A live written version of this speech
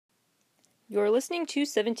You're listening to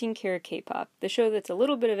 17 Karat K-Pop, the show that's a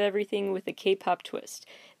little bit of everything with a K-pop twist.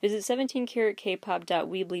 Visit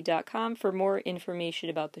 17karatkpop.weebly.com for more information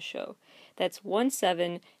about the show. That's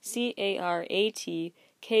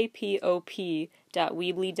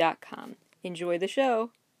 17karatkpop.weebly.com. Enjoy the show!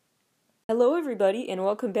 Hello everybody, and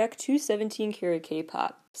welcome back to 17 Karat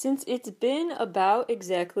K-Pop. Since it's been about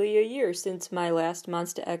exactly a year since my last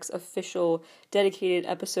Monsta X official dedicated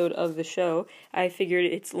episode of the show, I figured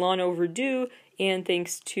it's long overdue, and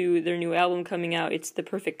thanks to their new album coming out, it's the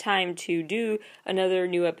perfect time to do another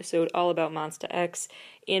new episode all about Monsta X.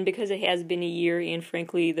 And because it has been a year, and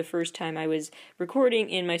frankly the first time I was recording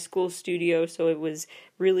in my school studio, so it was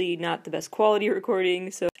really not the best quality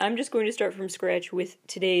recording, so I'm just going to start from scratch with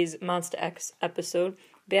today's Monsta X episode,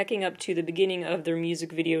 backing up to the beginning of their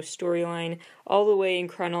music video storyline, all the way in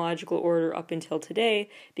chronological order up until today,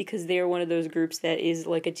 because they are one of those groups that is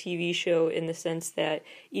like a TV show in the sense that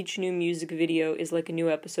each new music video is like a new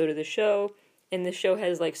episode of the show, and the show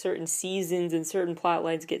has like certain seasons and certain plot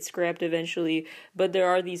lines get scrapped eventually, but there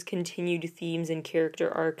are these continued themes and character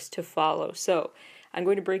arcs to follow. So I'm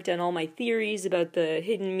going to break down all my theories about the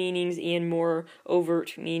hidden meanings and more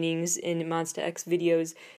overt meanings in Monsta X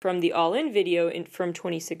videos from the All In video from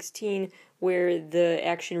 2016, where the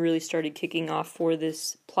action really started kicking off for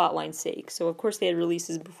this plotline's sake. So of course they had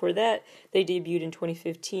releases before that. They debuted in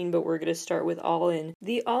 2015, but we're going to start with All In.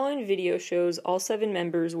 The All In video shows all 7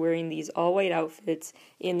 members wearing these all-white outfits,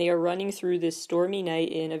 and they are running through this stormy night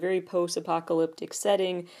in a very post-apocalyptic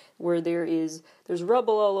setting where there's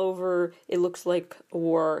rubble all over. It looks like a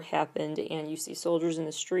war happened, and you see soldiers in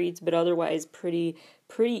the streets, but otherwise pretty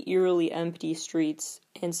eerily empty streets,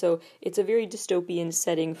 and so it's a very dystopian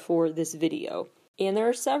setting for this video. And there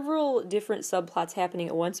are several different subplots happening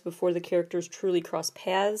at once before the characters truly cross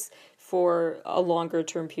paths for a longer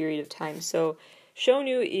term period of time. So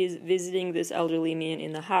Shonu is visiting this elderly man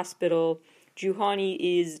in the hospital. Juhani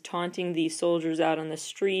is taunting the soldiers out on the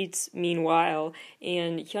streets meanwhile,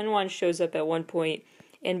 and Hyunwon shows up at one point.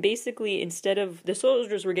 And basically, instead of, the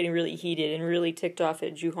soldiers were getting really heated and really ticked off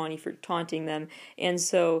at Juhani for taunting them. And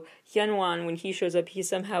so Hyunwon, when he shows up, he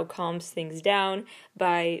somehow calms things down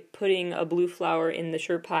by putting a blue flower in the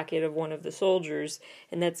shirt pocket of one of the soldiers.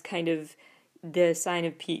 And that's kind of the sign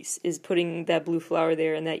of peace, is putting that blue flower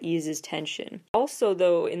there, and that eases tension. Also,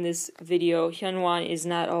 though, in this video, Hyunwon is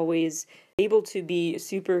not always able to be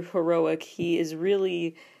super heroic. He is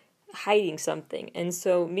really hiding something, and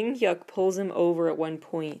so Minghyuk pulls him over at one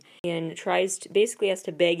point and basically has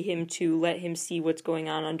to beg him to let him see what's going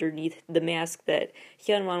on underneath the mask that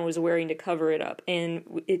Hyunwon was wearing to cover it up.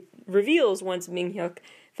 And it reveals, once Minghyuk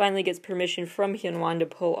finally gets permission from Hyunwon to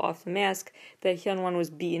pull off the mask, that Hyunwon was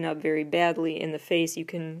beaten up very badly in the face. You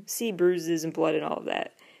can see bruises and blood and all of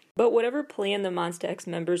that. But whatever plan the Monsta X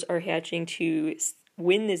members are hatching to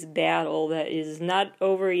win this battle that is not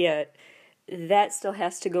over yet, that still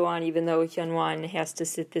has to go on, even though Hyunwon has to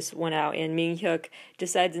sit this one out. And Minghyuk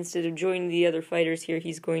decides, instead of joining the other fighters here,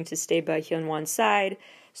 he's going to stay by Hyunwon's side.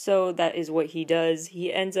 So that is what he does.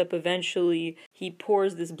 He ends up eventually, he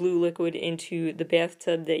pours this blue liquid into the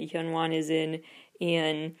bathtub that Hyunwon is in.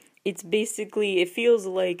 And it's basically, it feels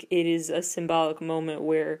like it is a symbolic moment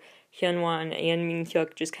where Hyunwon and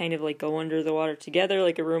Minghyuk just kind of like go under the water together,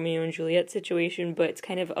 like a Romeo and Juliet situation, but it's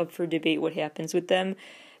kind of up for debate what happens with them.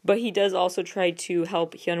 But he does also try to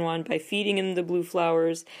help Hyunwon by feeding him the blue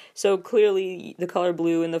flowers, so clearly the color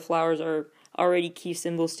blue and the flowers are already key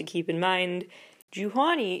symbols to keep in mind.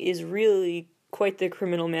 Juhani is really quite the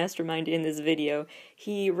criminal mastermind in this video.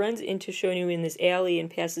 He runs into Shonu in this alley and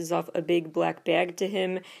passes off a big black bag to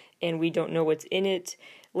him, and we don't know what's in it.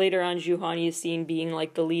 Later on, Juhani is seen being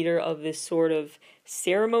like the leader of this sort of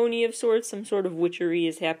ceremony of sorts. Some sort of witchery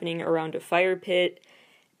is happening around a fire pit.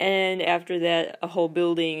 And after that, a whole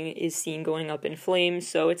building is seen going up in flames,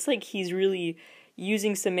 so it's like he's really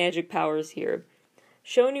using some magic powers here.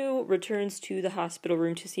 Shonu returns to the hospital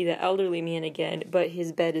room to see the elderly man again, but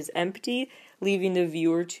his bed is empty, leaving the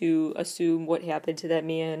viewer to assume what happened to that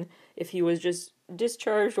man, if he was just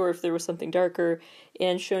discharged or if there was something darker,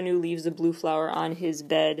 and Shonu leaves a blue flower on his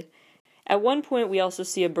bed. At one point, we also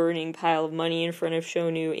see a burning pile of money in front of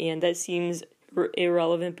Shonu, and that seems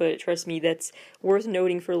irrelevant, but trust me, that's worth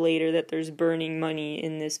noting for later, that there's burning money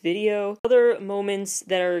in this video. Other moments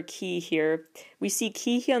that are key here, we see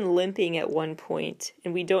Ki-hyun limping at one point,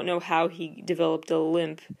 and we don't know how he developed a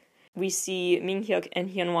limp. We see Minghyuk and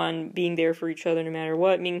Hyunwon being there for each other no matter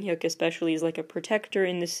what. Minghyuk especially is like a protector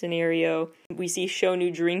in this scenario. We see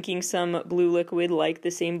Shonu drinking some blue liquid, like the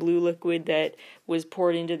same blue liquid that was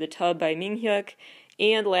poured into the tub by Minghyuk.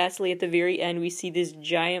 And lastly, at the very end, we see this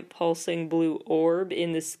giant pulsing blue orb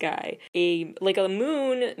in the sky. Like a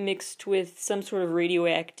moon mixed with some sort of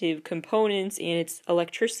radioactive components, and it's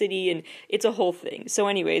electricity, and it's a whole thing. So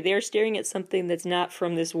anyway, they're staring at something that's not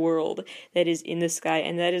from this world that is in the sky,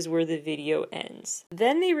 and that is where the video ends.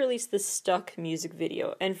 Then they released the Stuck music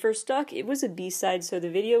video, and for Stuck, it was a B-side, so the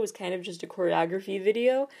video was kind of just a choreography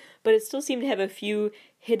video, but it still seemed to have a few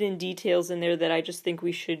hidden details in there that I just think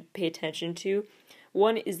we should pay attention to.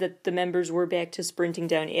 One is that the members were back to sprinting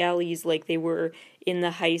down alleys like they were in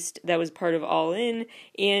the heist that was part of All In,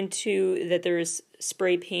 and two, that there is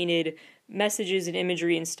spray-painted messages and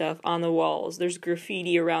imagery and stuff on the walls. There's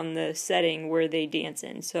graffiti around the setting where they dance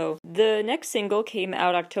in. So the next single came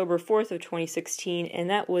out October 4th of 2016, and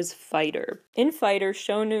that was Fighter. In Fighter,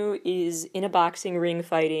 Shonu is in a boxing ring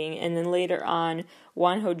fighting, and then later on,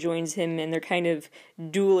 Wonho joins him, and they're kind of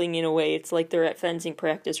dueling in a way. It's like they're at fencing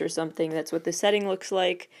practice or something. That's what the setting looks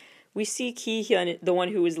like. We see Ki-hyun, the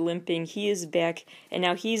one who was limping, he is back, and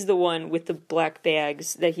now he's the one with the black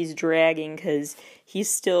bags that he's dragging because he's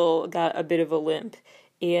still got a bit of a limp.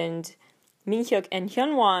 And Min-hyuk and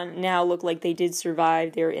Hyunwon now look like they did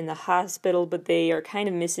survive. They're in the hospital, but they are kind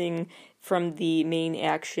of missing from the main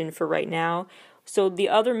action for right now. So the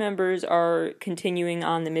other members are continuing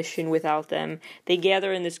on the mission without them. They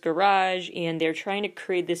gather in this garage, and they're trying to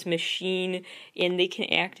create this machine, and they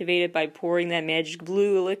can activate it by pouring that magic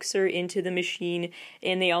blue elixir into the machine,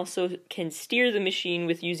 and they also can steer the machine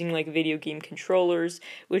with using like video game controllers,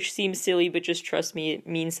 which seems silly, but just trust me, it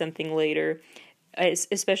means something later.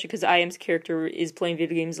 Especially because IM's character is playing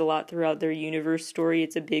video games a lot throughout their universe story.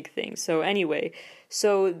 It's a big thing. So anyway,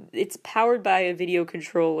 so it's powered by a video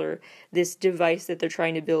controller, this device that they're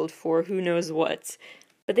trying to build for who knows what.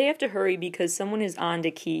 But they have to hurry because someone is on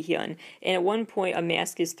to Ki-hyun, and at one point a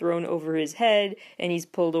mask is thrown over his head and he's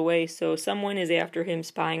pulled away, so someone is after him,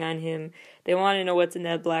 spying on him. They want to know what's in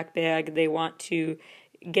that black bag. They want to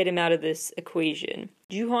get him out of this equation.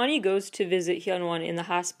 Juhani goes to visit Hyunwon in the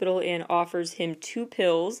hospital and offers him 2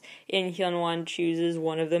 pills, and Hyunwon chooses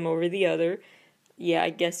one of them over the other. Yeah, I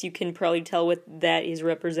guess you can probably tell what that is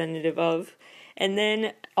representative of. And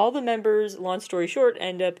then all the members, long story short,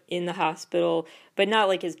 end up in the hospital, but not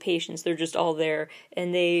like as patients, they're just all there.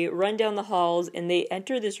 And they run down the halls, and they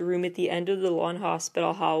enter this room at the end of the long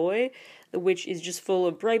hospital hallway, which is just full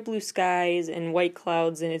of bright blue skies and white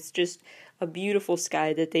clouds, and it's just a beautiful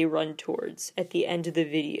sky that they run towards at the end of the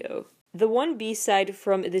video. The one B-side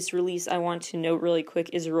from this release I want to note really quick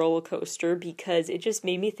is Roller Coaster, because it just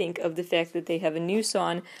made me think of the fact that they have a new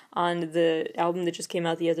song on the album that just came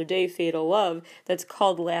out the other day, Fatal Love, that's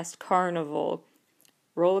called Last Carnival.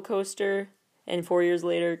 Roller Coaster, and 4 years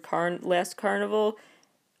later, Last Carnival?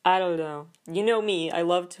 I don't know. You know me, I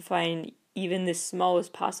love to find even the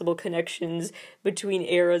smallest possible connections between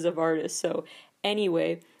eras of artists. So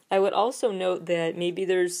anyway, I would also note that maybe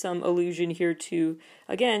there's some allusion here to,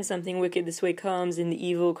 again, Something Wicked This Way Comes and the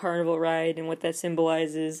evil carnival ride and what that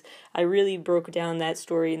symbolizes. I really broke down that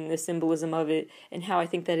story and the symbolism of it and how I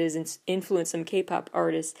think that has influenced some K-pop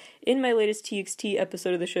artists in my latest TXT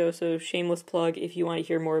episode of the show, so shameless plug if you want to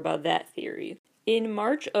hear more about that theory. In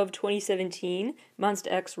March of 2017,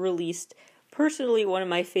 Monsta X released personally one of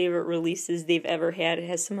my favorite releases they've ever had. It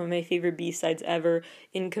has some of my favorite B-sides ever.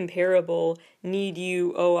 Incomparable, Need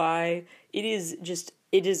You, OI. It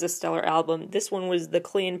is a stellar album. This one was The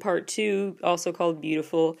Clan Part 2, also called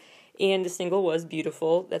Beautiful, and the single was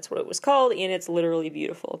Beautiful. That's what it was called, and it's literally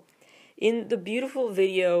beautiful. In the Beautiful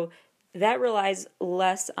video, that relies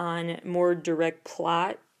less on more direct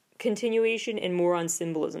plot continuation and more on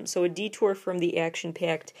symbolism. So a detour from the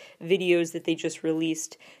action-packed videos that they just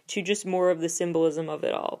released to just more of the symbolism of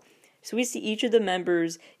it all. So we see each of the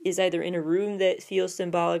members is either in a room that feels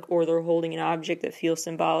symbolic or they're holding an object that feels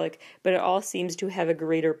symbolic, but it all seems to have a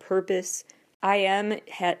greater purpose.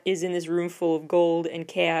 is in this room full of gold and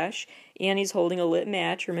cash, and he's holding a lit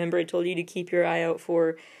match. Remember, I told you to keep your eye out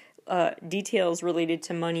for details related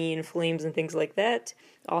to money and flames and things like that,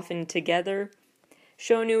 often together.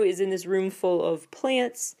 Shonu is in this room full of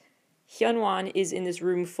plants. Hyunwon is in this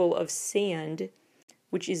room full of sand,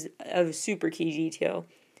 which is a super key detail.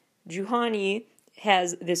 Juhani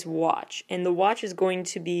has this watch, and the watch is going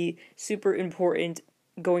to be super important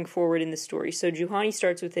going forward in the story. So Juhani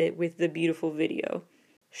starts with it with the beautiful video.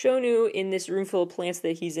 Shonu, in this room full of plants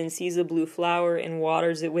that he's in, sees a blue flower and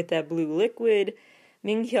waters it with that blue liquid.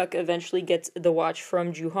 Min-hyuk eventually gets the watch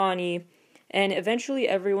from Juhani, and eventually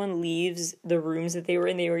everyone leaves the rooms that they were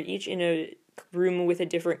in. They were each in a room with a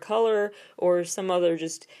different color or some other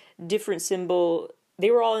just different symbol. They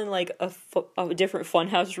were all in like a different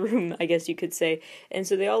funhouse room, I guess you could say. And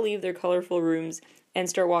so they all leave their colorful rooms, and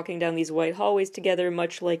start walking down these white hallways together,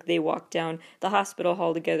 much like they walked down the hospital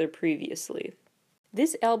hall together previously.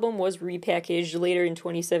 This album was repackaged later in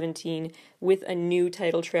 2017 with a new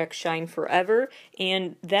title track, Shine Forever,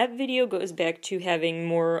 and that video goes back to having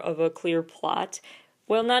more of a clear plot.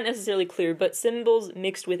 Well, not necessarily clear, but symbols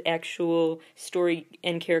mixed with actual story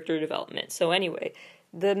and character development. So anyway,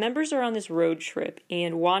 the members are on this road trip,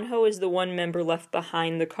 and Wonho is the one member left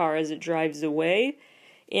behind the car as it drives away.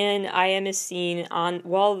 And I.M is seen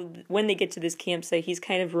when they get to this campsite, he's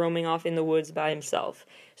kind of roaming off in the woods by himself.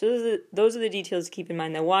 So those are the details to keep in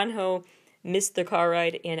mind, that Wonho missed the car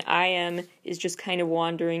ride, and I.M is just kind of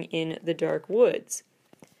wandering in the dark woods.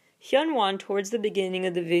 Hyunwon, towards the beginning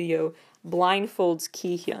of the video, blindfolds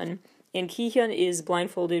Ki-hyun, and Ki-hyun is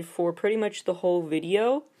blindfolded for pretty much the whole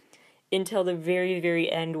video until the very, very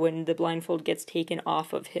end when the blindfold gets taken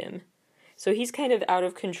off of him. So he's kind of out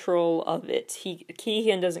of control of it.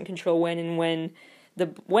 Ki-hyun doesn't control when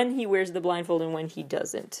he wears the blindfold and when he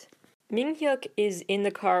doesn't. Min-hyuk is in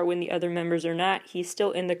the car when the other members are not. He's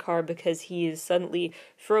still in the car because he is suddenly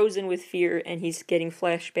frozen with fear, and he's getting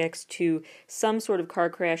flashbacks to some sort of car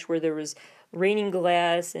crash where there was raining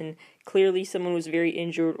glass and clearly someone was very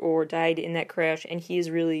injured or died in that crash, and he is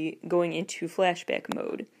really going into flashback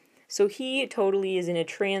mode. So he totally is in a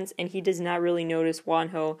trance, and he does not really notice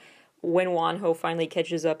Wonho when Wonho finally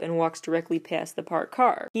catches up and walks directly past the parked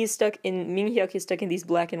car. Min-hyuk is stuck in these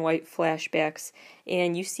black and white flashbacks,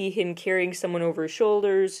 and you see him carrying someone over his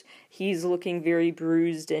shoulders. He's looking very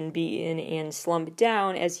bruised and beaten and slumped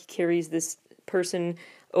down as he carries this person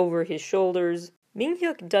over his shoulders.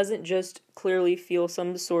 Min-hyuk doesn't just clearly feel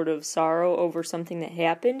some sort of sorrow over something that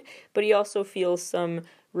happened, but he also feels some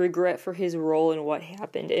regret for his role in what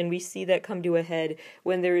happened, and we see that come to a head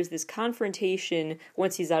when there is this confrontation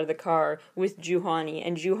once he's out of the car with Juhani.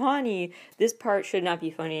 And Juhani, this part should not be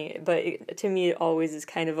funny, but to me it always is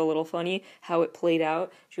kind of a little funny how it played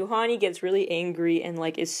out. Juhani gets really angry and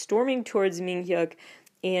is storming towards Min-hyuk,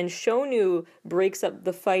 and Shonu breaks up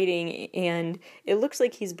the fighting, and it looks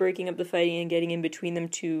like he's breaking up the fighting and getting in between them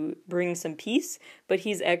to bring some peace, but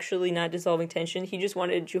he's actually not dissolving tension. He just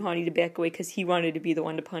wanted Juhani to back away because he wanted to be the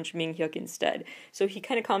one to punch Min-hyuk instead. So he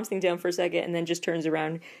kind of calms things down for a second and then just turns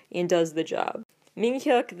around and does the job.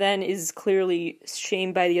 Min-hyuk then is clearly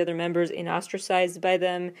shamed by the other members and ostracized by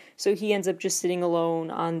them, so he ends up just sitting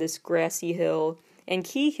alone on this grassy hill. And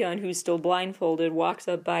Ki-hyun, who's still blindfolded, walks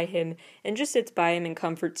up by him and just sits by him and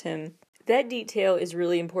comforts him. That detail is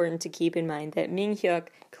really important to keep in mind, that Min-hyuk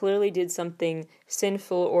clearly did something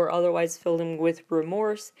sinful or otherwise filled him with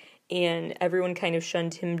remorse, and everyone kind of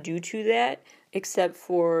shunned him due to that, except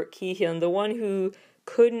for Ki-hyun, the one who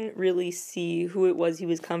couldn't really see who it was he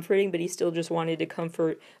was comforting, but he still just wanted to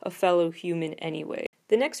comfort a fellow human anyway.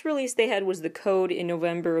 The next release they had was The Code in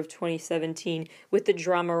November of 2017 with the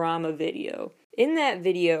Dramarama video. In that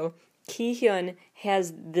video, Ki-hyun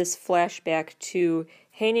has this flashback to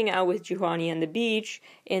hanging out with Juhani on the beach,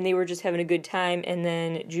 and they were just having a good time, and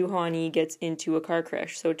then Juhani gets into a car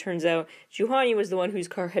crash. So it turns out Juhani was the one whose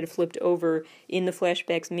car had flipped over in the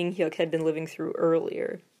flashbacks Min-hyuk had been living through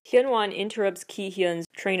earlier. Hyunwon interrupts Ki-hyun's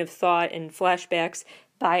train of thought and flashbacks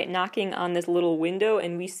by knocking on this little window,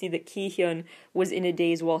 and we see that Ki-hyun was in a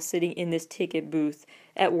daze while sitting in this ticket booth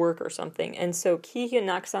at work or something. And so Ki-hyun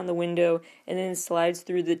knocks on the window and then slides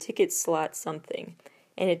through the ticket slot something.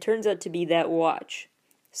 And it turns out to be that watch.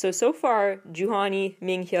 So far, Juhani,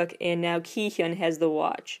 Min-hyuk, and now Ki-hyun has the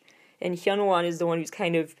watch. And Hyunwon is the one who's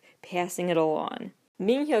kind of passing it along.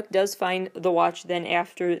 Min-hyuk does find the watch then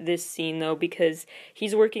after this scene, though, because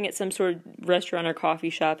he's working at some sort of restaurant or coffee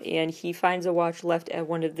shop, and he finds a watch left at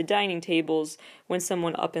one of the dining tables when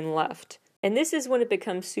someone up and left. And this is when it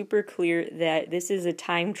becomes super clear that this is a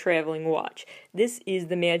time-traveling watch. This is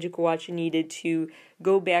the magic watch needed to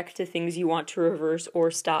go back to things you want to reverse or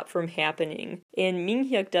stop from happening. And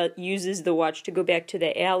Min-hyuk uses the watch to go back to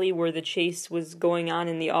the alley where the chase was going on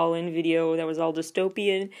in the All-In video that was all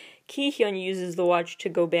dystopian. Ki-hyun uses the watch to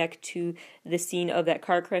go back to the scene of that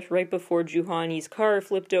car crash right before Juhani's car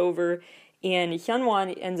flipped over, and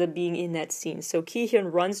Hyunwon ends up being in that scene. So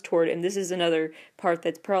Ki-hyun runs toward him. This is another part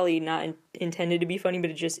that's probably not intended to be funny, but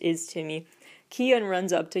it just is to me. Ki-hyun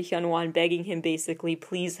runs up to Hyunwon, begging him basically,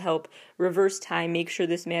 please help reverse time, make sure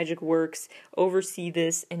this magic works, oversee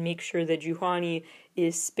this, and make sure that Juhani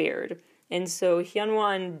is spared. And so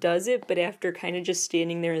Hyunwon does it, but after kind of just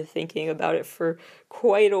standing there and thinking about it for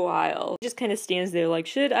quite a while. He just kind of stands there like,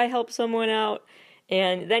 should I help someone out?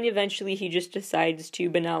 And then eventually he just decides to,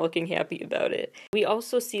 but not looking happy about it. We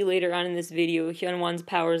also see later on in this video Hyunwon's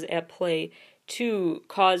powers at play to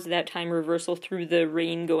cause that time reversal through the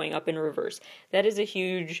rain going up in reverse. That is a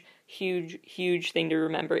huge, huge thing to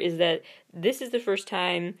remember is that this is the first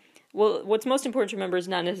time. Well, what's most important to remember is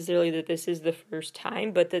not necessarily that this is the first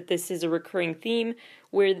time, but that this is a recurring theme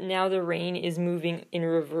where now the rain is moving in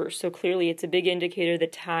reverse. So clearly it's a big indicator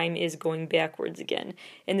that time is going backwards again.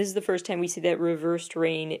 And this is the first time we see that reversed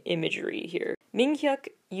rain imagery here. Ming-hyuk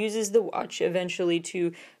uses the watch eventually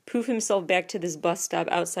to poof himself back to this bus stop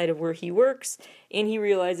outside of where he works, and he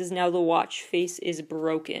realizes now the watch face is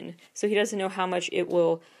broken. So he doesn't know how much it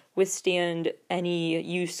will withstand any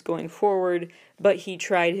use going forward, but he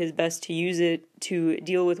tried his best to use it to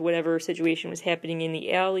deal with whatever situation was happening in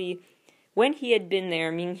the alley. When he had been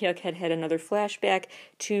there, Ming-hyuk had another flashback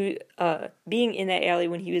to being in that alley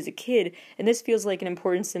when he was a kid, and this feels like an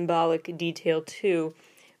important symbolic detail too,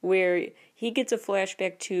 where he gets a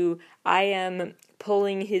flashback to I.M.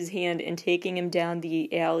 pulling his hand and taking him down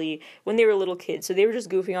the alley when they were little kids, so they were just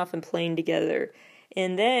goofing off and playing together.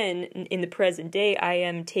 And then, in the present day,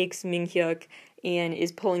 I.M. takes Ming-hyuk and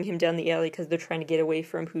is pulling him down the alley because they're trying to get away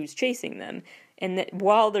from who's chasing them. And that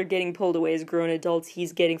while they're getting pulled away as grown adults,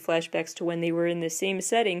 he's getting flashbacks to when they were in the same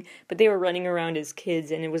setting, but they were running around as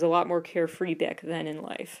kids, and it was a lot more carefree back then in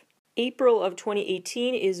life. April of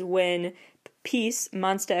 2018 is when Peace,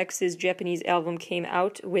 Monsta X's Japanese album, came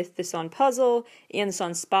out with the song Puzzle, and the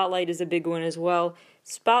song Spotlight is a big one as well.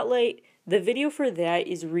 Spotlight, the video for that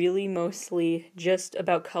is really mostly just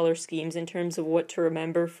about color schemes in terms of what to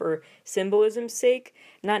remember for symbolism's sake,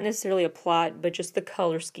 not necessarily a plot, but just the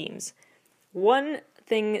color schemes. One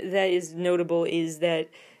thing that is notable is that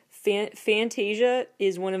Fantasia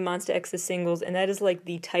is one of Monsta X's singles, and that is like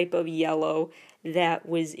the type of yellow that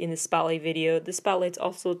was in the Spotlight video. The Spotlights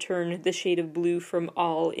also turn the shade of blue from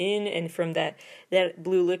All In, and from that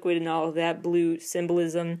blue liquid and all of that blue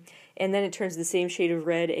symbolism, and then it turns the same shade of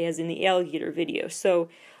red as in the Alligator video. So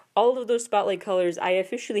all of those Spotlight colors, I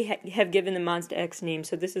officially have given the Monsta X name,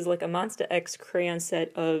 so this is like a Monsta X crayon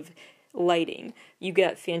set of lighting. You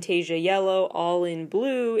got Fantasia yellow, All In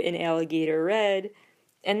blue, and Alligator red.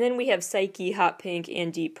 And then we have Psyche, Hot Pink,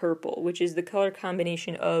 and Deep Purple, which is the color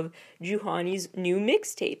combination of Juhani's new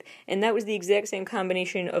mixtape. And that was the exact same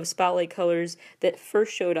combination of Spotlight colors that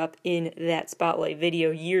first showed up in that Spotlight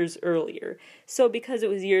video years earlier. So because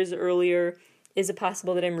it was years earlier, is it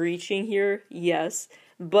possible that I'm reaching here? Yes.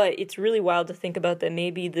 But it's really wild to think about that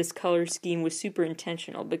maybe this color scheme was super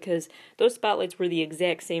intentional, because those Spotlights were the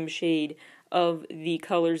exact same shade of the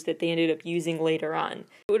colors that they ended up using later on.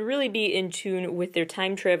 It would really be in tune with their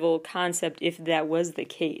time travel concept if that was the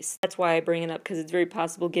case. That's why I bring it up, because it's very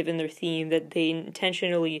possible, given their theme, that they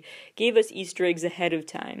intentionally gave us Easter eggs ahead of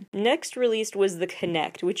time. Next released was the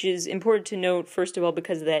Connect, which is important to note, first of all,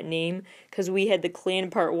 because of that name, because we had the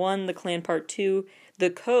Clan Part 1, the Clan Part 2, the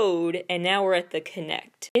Code, and now we're at the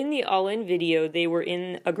Connect. In the All-In video, they were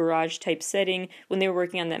in a garage-type setting when they were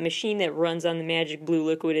working on that machine that runs on the magic blue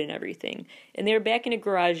liquid and everything. And they're back in a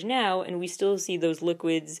garage now, and we still see those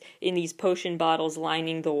liquids in these potion bottles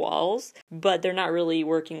lining the walls, but they're not really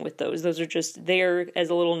working with those. Those are just there as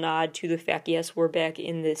a little nod to the fact, yes, we're back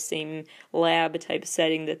in this same lab-type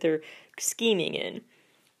setting that they're scheming in.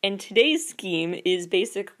 And today's scheme is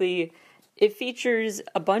basically, it features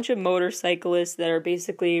a bunch of motorcyclists that are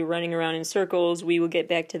basically running around in circles. We will get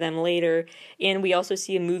back to them later. And we also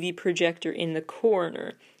see a movie projector in the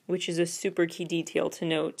corner, which is a super key detail to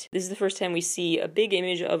note. This is the first time we see a big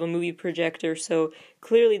image of a movie projector, so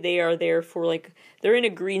clearly they are there for, they're in a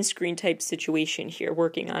green screen type situation here,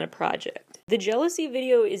 working on a project. The Jealousy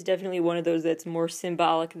video is definitely one of those that's more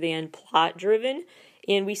symbolic than plot driven.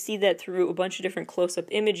 And we see that through a bunch of different close-up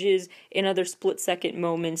images and other split-second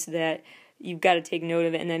moments that you've got to take note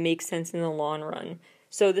of it, and that makes sense in the long run.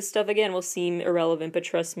 So this stuff, again, will seem irrelevant, but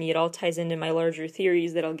trust me, it all ties into my larger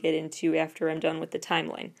theories that I'll get into after I'm done with the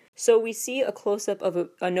timeline. So we see a close-up of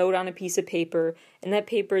a note on a piece of paper, and that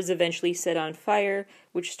paper is eventually set on fire,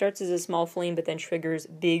 which starts as a small flame but then triggers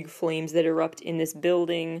big flames that erupt in this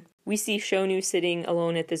building. We see Shonu sitting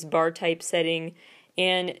alone at this bar-type setting,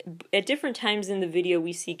 and at different times in the video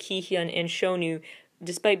we see Ki-hyun and Shonu.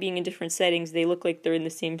 Despite being in different settings, they look like they're in the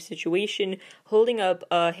same situation, holding up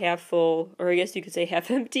a half-full, or I guess you could say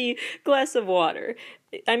half-empty, glass of water.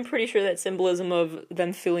 I'm pretty sure that symbolism of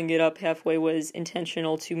them filling it up halfway was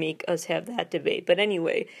intentional to make us have that debate. But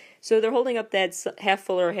anyway, so they're holding up that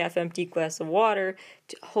half-full or half-empty glass of water,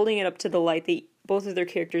 holding it up to the light. Both of their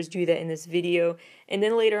characters do that in this video, and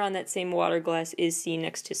then later on that same water glass is seen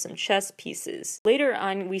next to some chess pieces. Later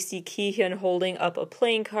on, we see Ki-hyun holding up a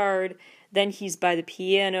playing card. Then he's by the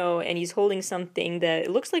piano, and he's holding something that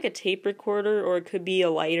it looks like a tape recorder, or it could be a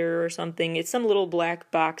lighter or something. It's some little black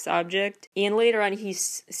box object. And later on,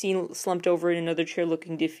 he's seen slumped over in another chair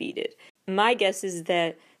looking defeated. My guess is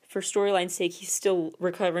that for storyline's sake, he's still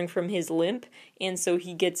recovering from his limp, and so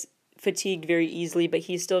he gets fatigued very easily, but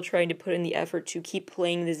he's still trying to put in the effort to keep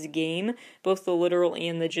playing this game, both the literal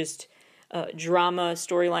and the just drama,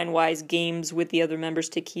 storyline-wise games with the other members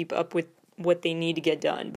to keep up with what they need to get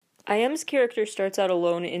done. I.M.'s character starts out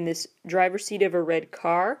alone in this driver's seat of a red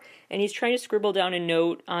car, and he's trying to scribble down a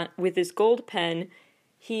note with this gold pen.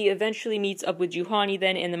 He eventually meets up with Juhani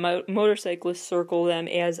then, and the motorcyclists circle them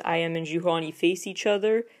as I.M. and Juhani face each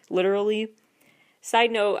other, literally.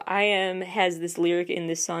 Side note, I.M. has this lyric in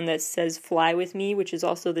this song that says "Fly With Me," which is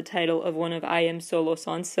also the title of one of I.M.'s solo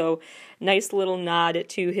songs, so nice little nod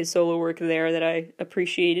to his solo work there that I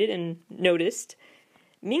appreciated and noticed.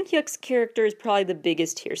 Minhyuk's character is probably the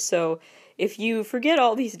biggest here, so if you forget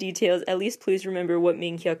all these details, at least please remember what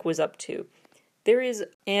Minhyuk was up to. There is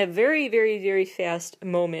a very, very, very fast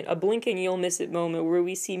moment, a blink and you'll miss it moment, where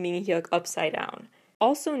we see Minhyuk upside down.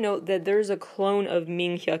 Also note that there's a clone of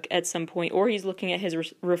Minhyuk at some point, or he's looking at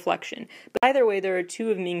his reflection. But either way, there are two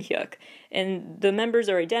of Minhyuk, and the members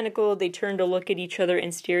are identical. They turn to look at each other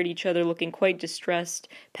and stare at each other, looking quite distressed,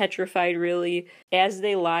 petrified really, as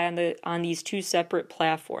they lie on these two separate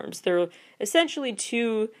platforms. They're essentially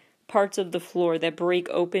two parts of the floor that break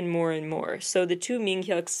open more and more. So the two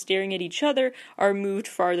Minhyuks staring at each other are moved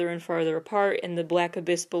farther and farther apart, and the black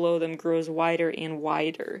abyss below them grows wider and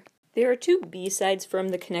wider. There are two B-sides from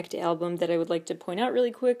the Connect album that I would like to point out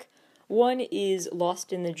really quick. One is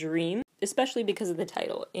Lost in the Dream, especially because of the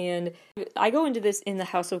title. And I go into this in the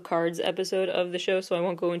House of Cards episode of the show, so I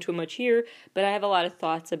won't go into it much here, but I have a lot of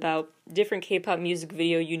thoughts about different K-pop music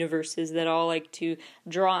video universes that all like to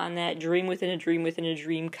draw on that dream within a dream within a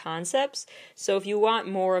dream concepts. So if you want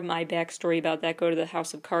more of my backstory about that, go to the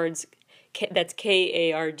House of Cards, that's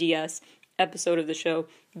K-A-R-D-S, episode of the show.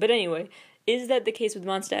 But anyway, is that the case with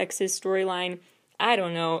Monsta X's storyline? I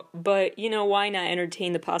don't know, but why not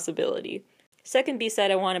entertain the possibility? Second B-side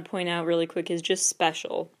I want to point out really quick is just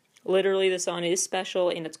Special. Literally, the song is special,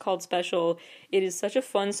 and it's called Special. It is such a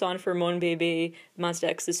fun song for Monbebe, Monsta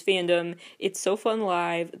X's fandom. It's so fun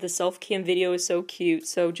live. The self-cam video is so cute,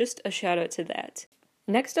 so just a shout out to that.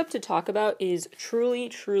 Next up to talk about is truly,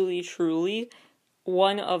 truly, truly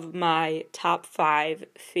one of my top 5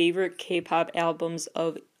 favorite K-pop albums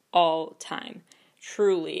of all time.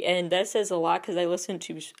 Truly. And that says a lot because I listen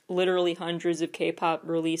to literally hundreds of K-pop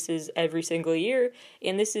releases every single year,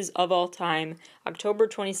 and this is of all time, October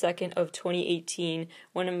 22nd of 2018,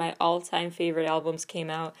 one of my all-time favorite albums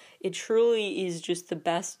came out. It truly is just the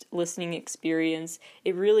best listening experience.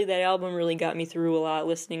 That album really got me through a lot,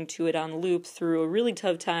 listening to it on loop through a really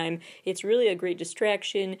tough time. It's really a great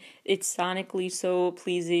distraction. It's sonically so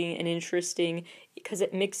pleasing and interesting because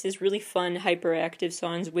it mixes really fun, hyperactive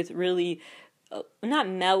songs with really not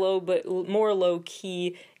mellow, but more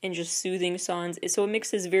low-key and just soothing songs. So it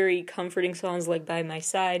mixes very comforting songs like By My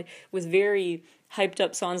Side with very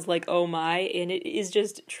hyped-up songs like Oh My, and it is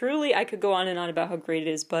just truly, I could go on and on about how great it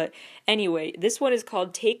is, but anyway, this one is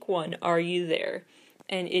called Take One, Are You There?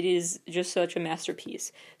 And it is just such a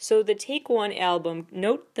masterpiece. So the Take One album,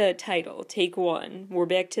 note the title, Take One. We're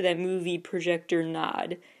back to that movie projector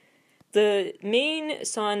nod. The main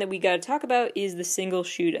song that we gotta talk about is the single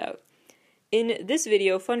Shootout. In this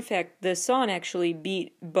video, fun fact, the song actually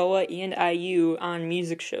beat BoA and IU on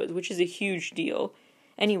music shows, which is a huge deal.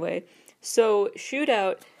 Anyway, so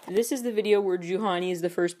Shootout, this is the video where Juhani is the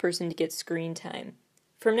first person to get screen time.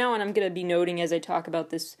 From now on, I'm going to be noting as I talk about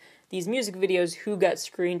these music videos who got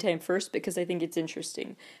screen time first because I think it's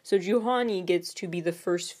interesting. So Juhani gets to be the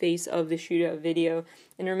first face of the Shootout video,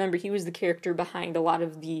 and remember, he was the character behind a lot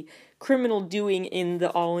of the criminal doing in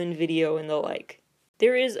the All-In video and the like.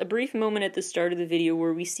 There is a brief moment at the start of the video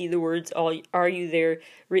where we see the words, Are You There,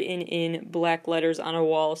 written in black letters on a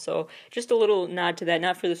wall, so just a little nod to that,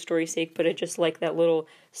 not for the story's sake, but I just like that little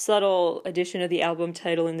subtle addition of the album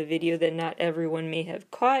title in the video that not everyone may have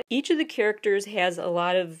caught. Each of the characters has a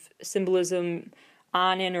lot of symbolism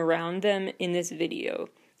on and around them in this video.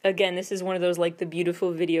 Again, this is one of those like the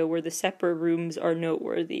beautiful video where the separate rooms are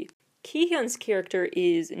noteworthy. Kihyun's character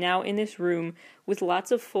is now in this room with lots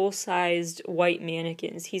of full-sized white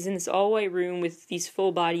mannequins. He's in this all-white room with these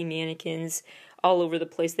full-body mannequins all over the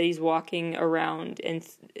place that he's walking around and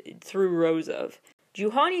through rows of.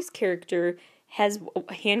 Juhani's character has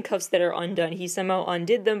handcuffs that are undone. He somehow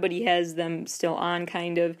undid them, but he has them still on,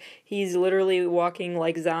 kind of. He's literally walking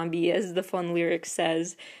like zombie, as the fun lyric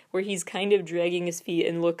says, where he's kind of dragging his feet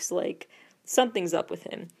and looks like something's up with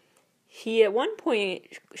him. He at one point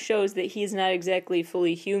shows that he's not exactly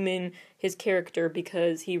fully human, his character,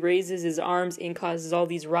 because he raises his arms and causes all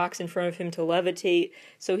these rocks in front of him to levitate.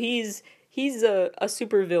 So he's a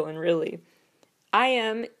super villain, really.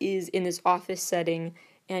 IM is in this office setting,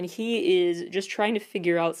 and he is just trying to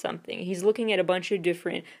figure out something. He's looking at a bunch of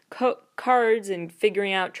different cards and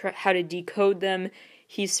figuring out how to decode them.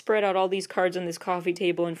 He's spread out all these cards on this coffee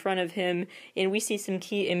table in front of him, and we see some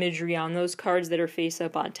key imagery on those cards that are face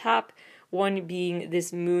up on top. One being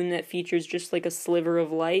this moon that features just like a sliver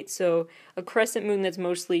of light, so a crescent moon that's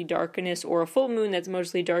mostly darkness, or a full moon that's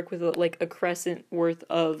mostly dark with like a crescent worth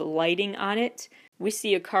of lighting on it. We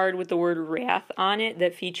see a card with the word wrath on it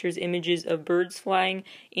that features images of birds flying,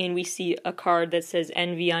 and we see a card that says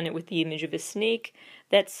envy on it with the image of a snake.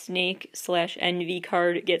 That snake/envy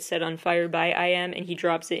card gets set on fire by IM, and he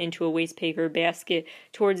drops it into a waste paper basket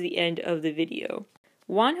towards the end of the video.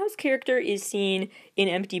 Wonho's character is seen in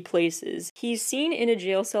empty places. He's seen in a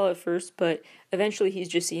jail cell at first, but eventually he's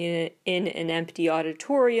just seen in an empty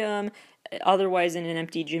auditorium, otherwise in an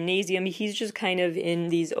empty gymnasium. He's just kind of in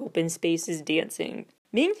these open spaces dancing.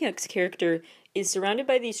 Ming-hyuk's character is surrounded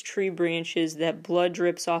by these tree branches that blood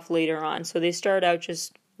drips off later on. So they start out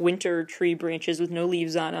just winter tree branches with no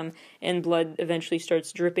leaves on them, and blood eventually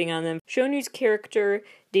starts dripping on them. Shonu's character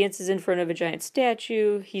dances in front of a giant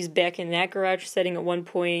statue. He's back in that garage setting at one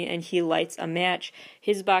point, and he lights a match.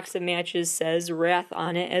 His box of matches says wrath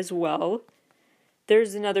on it as well.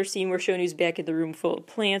 There's another scene where Shonu's back at the room full of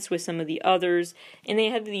plants with some of the others, and they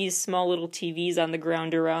have these small little TVs on the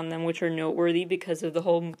ground around them, which are noteworthy because of the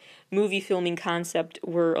whole movie filming concept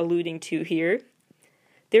we're alluding to here.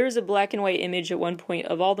 There is a black and white image at one point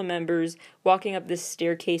of all the members walking up this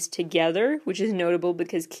staircase together, which is notable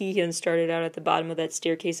because Ki-hyun started out at the bottom of that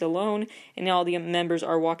staircase alone, and now all the members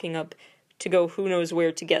are walking up to go who knows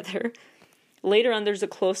where together. Later on, there's a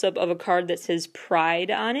close-up of a card that says Pride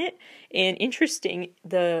on it, and interesting,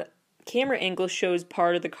 the camera angle shows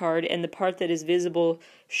part of the card, and the part that is visible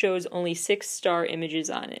shows only 6 star images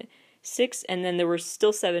on it. 6, and then there were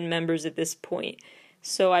still 7 members at this point.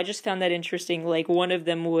 So I just found that interesting, like one of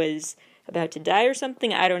them was about to die or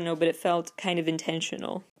something, I don't know, but it felt kind of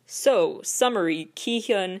intentional. So, summary,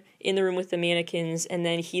 Ki-hyun in the room with the mannequins, and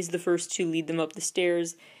then he's the first to lead them up the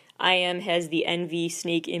stairs. IM has the envy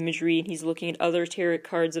snake imagery, and he's looking at other tarot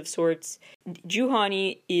cards of sorts.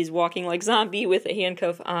 Juhani is walking like zombie with a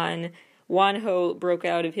handcuff on. Wonho broke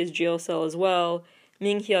out of his jail cell as well.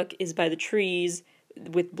 Ming-hyuk is by the trees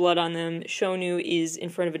with blood on them. Shonu is in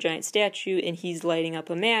front of a giant statue, and he's lighting up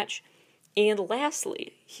a match. And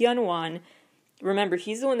lastly, Hyunwon, remember,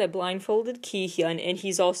 he's the one that blindfolded Ki-hyun, and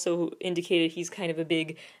he's also indicated he's kind of a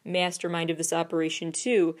big mastermind of this operation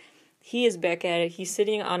too. He is back at it. He's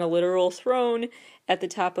sitting on a literal throne at the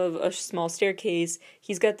top of a small staircase.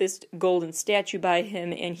 He's got this golden statue by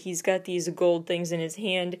him, and he's got these gold things in his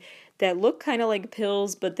hand that look kind of like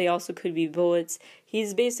pills, but they also could be bullets.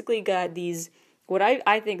 He's basically got these, what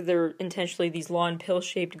I think they're intentionally these long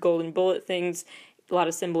pill-shaped golden bullet things, a lot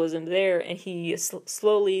of symbolism there, and he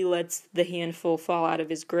slowly lets the handful fall out of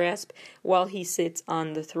his grasp while he sits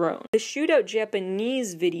on the throne. The Shootout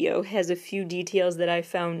Japanese video has a few details that I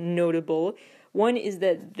found notable. One is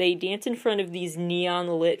that they dance in front of these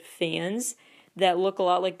neon-lit fans that look a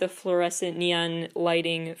lot like the fluorescent neon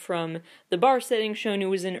lighting from the bar setting Shonu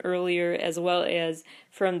was in earlier, as well as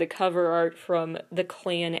from the cover art from the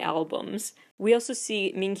Clan albums. We also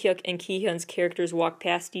see Ming-hyuk and Ki-hyun's characters walk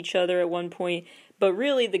past each other at one point, but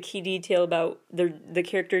really the key detail about the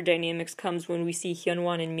character dynamics comes when we see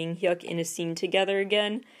Hyunwon and Ming-hyuk in a scene together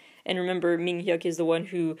again. And remember, Ming-hyuk is the one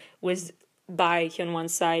who was by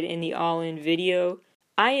Hyunwon's side in the All-In video.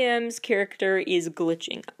 IM's character is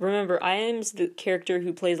glitching. Remember, IM's the character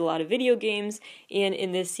who plays a lot of video games, and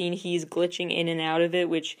in this scene he's glitching in and out of it,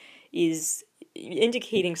 which is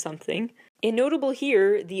indicating something. And notable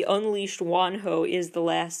here, the unleashed Wonho is the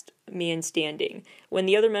last man standing. When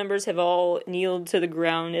the other members have all kneeled to the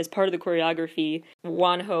ground as part of the choreography,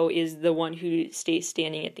 Wonho is the one who stays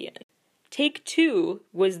standing at the end. Take 2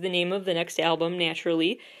 was the name of the next album,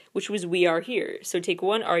 naturally, which was We Are Here. So take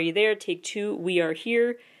 1, Are You There? Take 2, We Are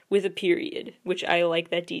Here, with a period, which I like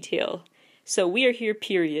that detail. So We Are Here,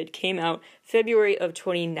 period, came out February of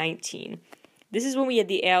 2019. This is when we had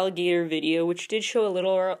the alligator video, which did show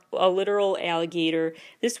a literal alligator.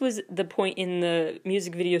 This was the point in the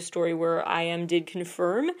music video story where IM did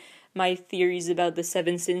confirm my theories about the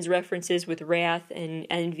 7 sins references with wrath and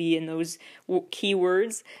envy and those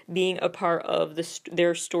keywords being a part of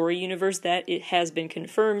their story universe. That it has been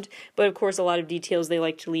confirmed, but of course a lot of details they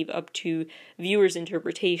like to leave up to viewers'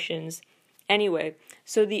 interpretations. Anyway,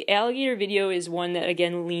 so the alligator video is one that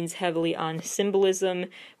again leans heavily on symbolism.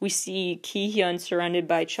 We see Ki-hyun surrounded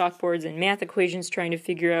by chalkboards and math equations trying to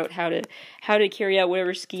figure out how to carry out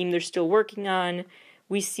whatever scheme they're still working on.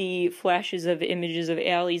 We see flashes of images of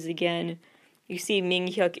alleys again. You see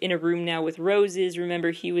Ming-hyuk in a room now with roses.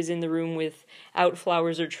 Remember, he was in the room without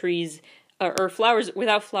flowers or trees, or flowers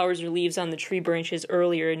without flowers or leaves on the tree branches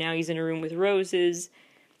earlier. Now he's in a room with roses.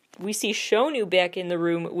 We see Shonu back in the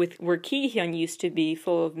room with where Ki-hyun used to be,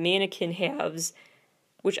 full of mannequin halves,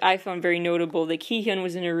 which I found very notable, that Ki-hyun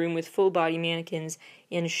was in a room with full-body mannequins,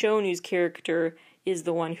 and Shonu's character is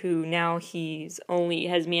the one who now only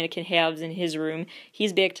has mannequin halves in his room.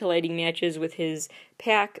 He's back to lighting matches with his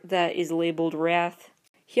pack that is labeled Wrath.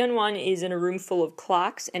 Hyunwon is in a room full of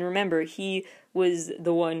clocks, and remember, he was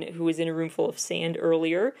the one who was in a room full of sand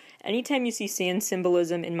earlier. Anytime you see sand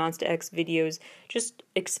symbolism in Monsta X videos, just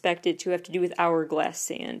expect it to have to do with hourglass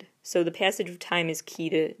sand. So the passage of time is key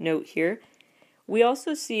to note here. We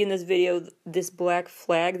also see in this video this black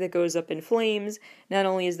flag that goes up in flames. Not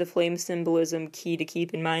only is the flame symbolism key to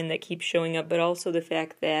keep in mind that keeps showing up, but also the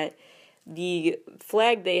fact that the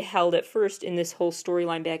flag they held at first in this whole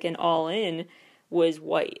storyline back in All In was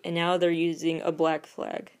white, and now they're using a black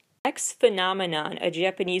flag. X Phenomenon, a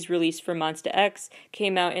Japanese release for Monsta X,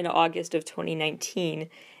 came out in August of 2019.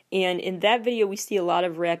 And in that video, we see a lot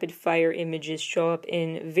of rapid-fire images show up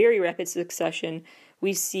in very rapid succession.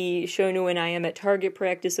 We see Shonu and I am at target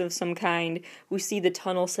practice of some kind. We see the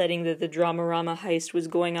tunnel setting that the Dramarama heist was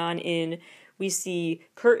going on in. We see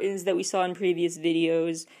curtains that we saw in previous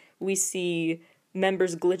videos. We see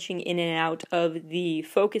members glitching in and out of the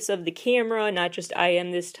focus of the camera, not just I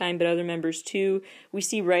am this time, but other members too. We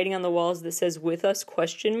see writing on the walls that says, "With us?" ?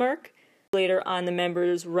 Later on, the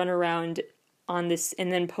members run around on this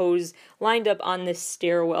and then pose lined up on this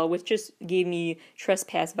stairwell, which just gave me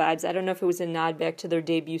Trespass vibes. I don't know if it was a nod back to their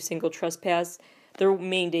debut single Trespass, their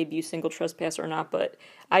main debut single Trespass or not, but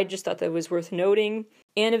I just thought that was worth noting.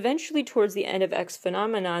 And eventually towards the end of X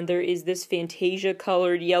Phenomenon, there is this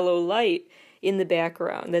Fantasia-colored yellow light in the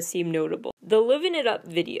background that seemed notable. The Livin' It Up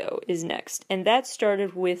video is next, and that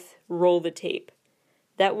started with Roll the Tape.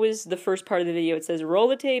 That was the first part of the video. It says roll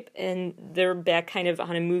the tape, and they're back kind of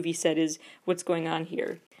on a movie set is what's going on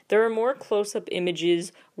here. There are more close-up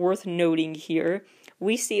images worth noting here.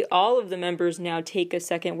 We see all of the members now take a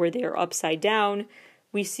second where they are upside down.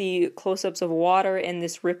 We see close-ups of water and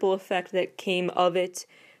this ripple effect that came of it.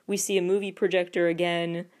 We see a movie projector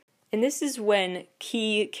again. And this is when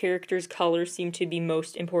key characters' colors seem to be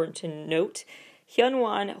most important to note.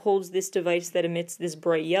 Hyunwon holds this device that emits this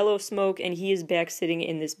bright yellow smoke, and he is back sitting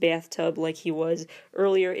in this bathtub like he was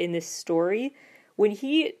earlier in this story. When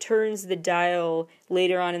he turns the dial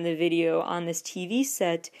later on in the video on this TV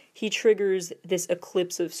set, he triggers this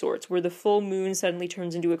eclipse of sorts, where the full moon suddenly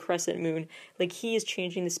turns into a crescent moon, like he is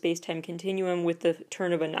changing the space-time continuum with the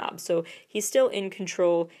turn of a knob. So he's still in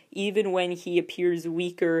control, even when he appears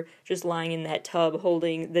weaker, just lying in that tub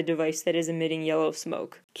holding the device that is emitting yellow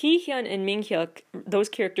smoke. Ki-hyun and Ming-hyuk, those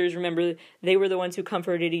characters, remember, they were the ones who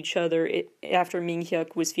comforted each other after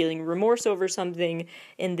Ming-hyuk was feeling remorse over something,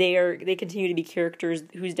 and they continue to be characters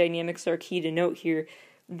whose dynamics are key to note here.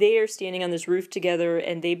 They are standing on this roof together,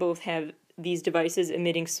 and they both have these devices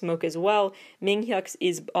emitting smoke as well. Ming-hyuk's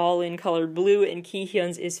is all in color blue, and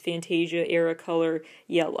Ki-hyun's is Fantasia-era color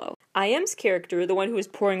yellow. I.M's character, the one who was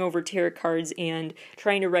poring over tarot cards and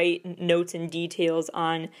trying to write notes and details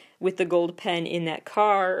on with the gold pen in that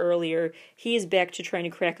car earlier, he is back to trying to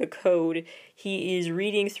crack a code. He is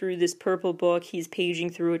reading through this purple book, he's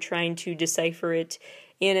paging through it, trying to decipher it,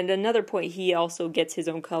 and at another point he also gets his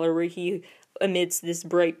own color where he emits this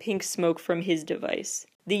bright pink smoke from his device.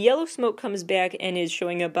 The yellow smoke comes back and is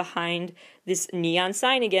showing up behind this neon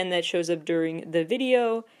sign again that shows up during the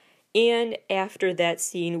video. And after that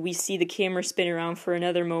scene, we see the camera spin around for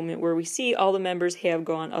another moment where we see all the members have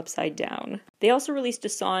gone upside down. They also released a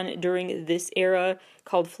song during this era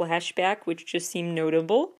called Flashback, which just seemed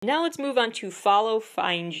notable. Now let's move on to Follow,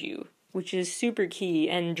 Find You, which is super key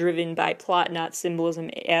and driven by plot, not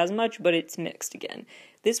symbolism as much, but it's mixed again.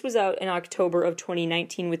 This was out in October of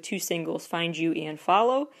 2019 with two singles, Find You and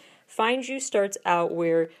Follow. Find You starts out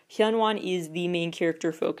where Hyunwon is the main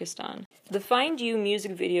character focused on. The Find You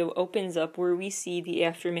music video opens up where we see the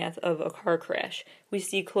aftermath of a car crash. We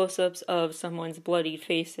see close-ups of someone's bloodied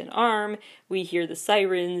face and arm, we hear the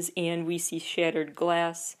sirens, and we see shattered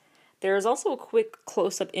glass. There is also a quick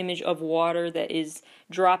close-up image of water that is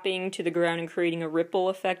dropping to the ground and creating a ripple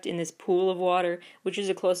effect in this pool of water, which is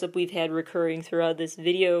a close-up we've had recurring throughout this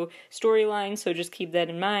video storyline, so just keep that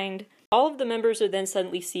in mind. All of the members are then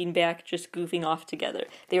suddenly seen back just goofing off together.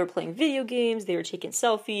 They were playing video games, they were taking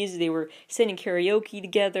selfies, they were singing karaoke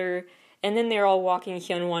together, and then they're all walking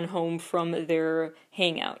Hyunwon home from their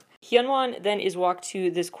hangout. Hyunwon then is walked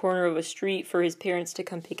to this corner of a street for his parents to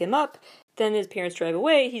come pick him up. Then his parents drive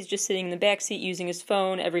away, he's just sitting in the backseat using his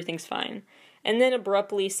phone, everything's fine. and then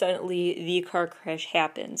abruptly, suddenly, the car crash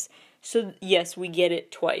happens. So yes, we get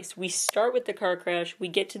it twice. We start with the car crash, we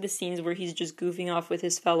get to the scenes where he's just goofing off with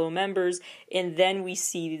his fellow members, and then we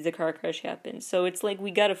see the car crash happen. So it's like we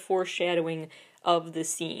got a foreshadowing of the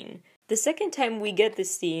scene. The second time we get the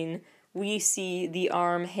scene, we see the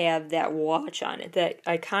arm have that watch on it, that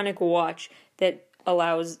iconic watch that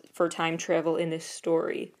allows for time travel in this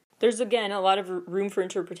story. There's, again, a lot of room for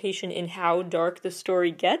interpretation in how dark the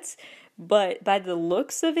story gets, but by the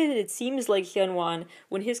looks of it, it seems like Hyun-won,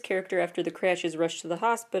 when his character after the crash is rushed to the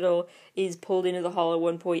hospital, is pulled into the hall at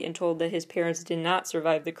one point and told that his parents did not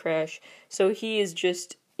survive the crash, so he is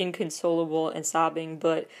just inconsolable and sobbing,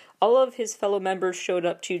 but all of his fellow members showed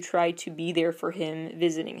up to try to be there for him,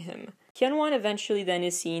 visiting him. Hyun-won eventually then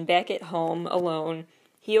is seen back at home, alone.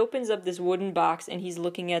 He opens up this wooden box and he's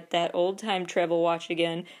looking at that old time travel watch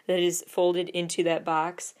again that is folded into that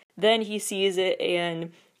box. Then he sees it,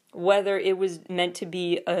 and whether it was meant to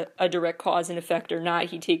be a direct cause and effect or not,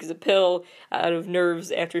 he takes a pill out of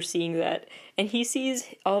nerves after seeing that. And he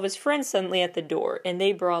sees all of his friends suddenly at the door, and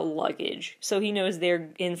they brought luggage. So he knows they're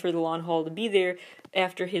in for the long haul to be there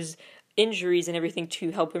after his injuries and everything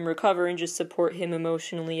to help him recover and just support him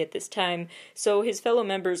emotionally at this time. So his fellow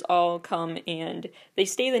members all come and they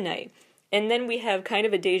stay the night. And then we have kind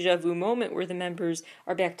of a deja vu moment where the members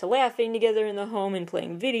are back to laughing together in the home and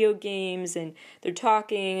playing video games, and they're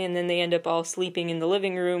talking, and then they end up all sleeping in the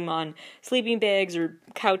living room on sleeping bags or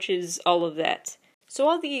couches, all of that. So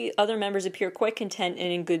all the other members appear quite content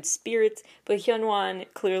and in good spirits, but Hyun-won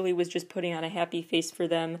clearly was just putting on a happy face for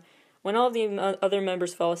them. When all the other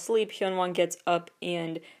members fall asleep, Hyun-won gets up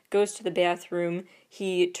and goes to the bathroom.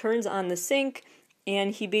 He turns on the sink,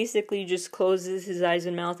 and he basically just closes his eyes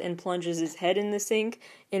and mouth and plunges his head in the sink,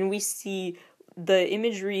 and we see the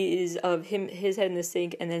imagery is of his head in the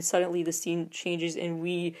sink, and then suddenly the scene changes and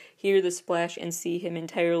we hear the splash and see him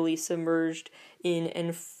entirely submerged in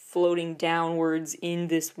and floating downwards in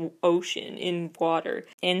this ocean, in water.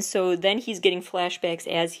 And so then he's getting flashbacks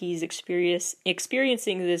as he's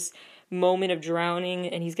experiencing this moment of drowning,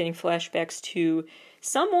 and he's getting flashbacks to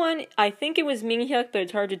someone, I think it was Ming-hyuk, but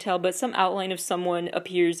it's hard to tell, but some outline of someone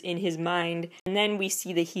appears in his mind, and then we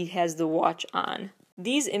see that he has the watch on.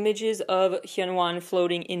 These images of Hyun-won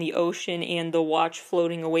floating in the ocean and the watch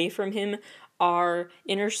floating away from him are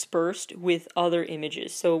interspersed with other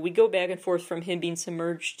images. So we go back and forth from him being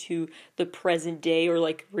submerged to the present day, or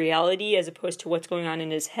like reality, as opposed to what's going on in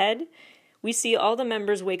his head. We see all the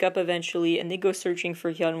members wake up eventually, and they go searching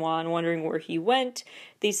for Hyun-won, wondering where he went.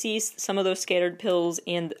 They see some of those scattered pills,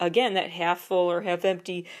 and again, that half-full or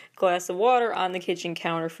half-empty glass of water on the kitchen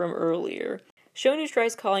counter from earlier. Shonu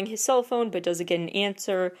tries calling his cell phone, but doesn't get an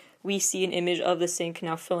answer. We see an image of the sink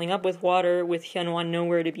now filling up with water, with Hyun-won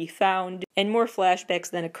nowhere to be found. And more flashbacks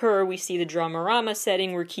then occur. We see the Dramarama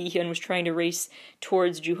setting where Ki-hyun was trying to race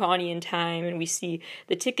towards Juhani in time, and we see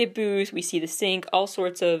the ticket booth, we see the sink, all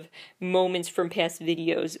sorts of moments from past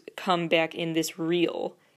videos come back in this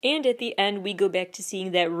reel. And at the end, we go back to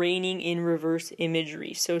seeing that raining in reverse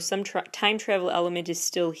imagery. So some time travel element is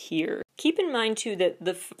still here. Keep in mind, too, that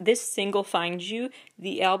this single finds you,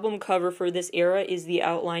 the album cover for this era is the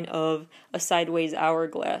outline of a sideways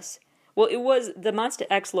hourglass. Well, it was, the Monsta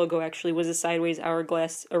X logo actually was a sideways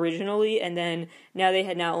hourglass originally, and then now they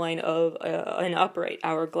had an outline of an upright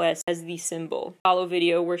hourglass as the symbol. Follow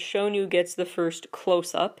video where Shonu gets the first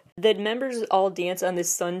close-up. The members all dance on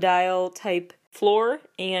this sundial type floor,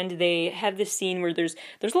 and they have this scene where there's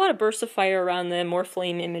a lot of bursts of fire around them, more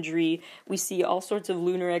flame imagery. We see all sorts of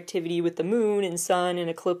lunar activity with the moon and sun and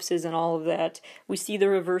eclipses and all of that. We see the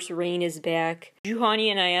reverse rain is back. Juhani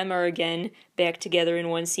and I.M are again back together in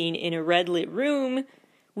one scene in a red lit room.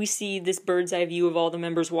 We see this bird's eye view of all the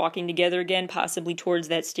members walking together again, possibly towards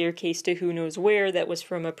that staircase to who knows where. That was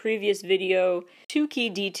from a previous video. Two key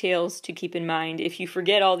details to keep in mind if you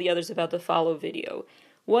forget all the others about the follow video.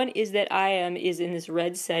 One is that I.M is in this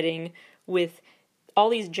red setting with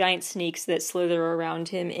all these giant snakes that slither around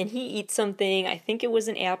him, and he eats something, I think it was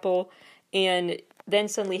an apple, and then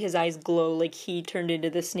suddenly his eyes glow like he turned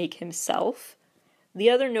into the snake himself.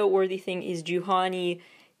 The other noteworthy thing is Juhani.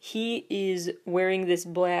 He is wearing this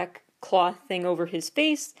black cloth thing over his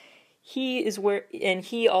face. And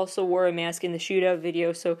he also wore a mask in the shootout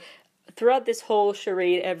video, so throughout this whole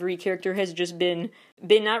charade, every character has just been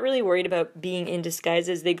not really worried about being in disguise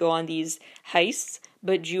as they go on these heists,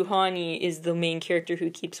 but Juhani is the main character who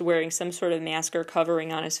keeps wearing some sort of mask or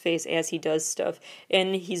covering on his face as he does stuff,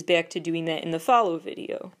 and he's back to doing that in the follow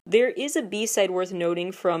video. There is a B-side worth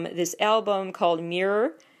noting from this album called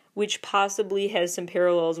Mirror, which possibly has some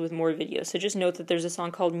parallels with more videos. So just note that there's a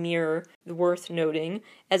song called Mirror, worth noting,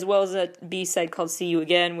 as well as a B-side called See You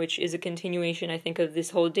Again, which is a continuation, I think, of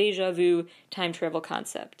this whole deja vu time travel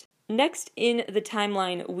concept. Next in the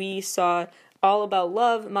timeline, we saw All About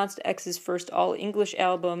Love, Monsta X's first all-English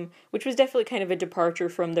album, which was definitely kind of a departure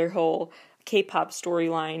from their whole K-pop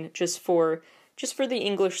storyline, just for the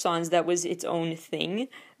English songs. That was its own thing,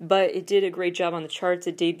 but it did a great job on the charts.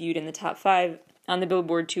 It debuted in the top 5 on the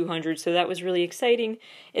Billboard 200, so that was really exciting.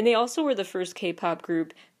 And they also were the first K-pop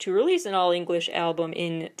group to release an all-English album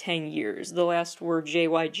in 10 years. The last were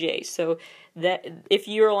JYJ, so that if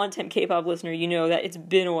you're a long-time K-pop listener, you know that it's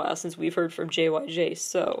been a while since we've heard from JYJ,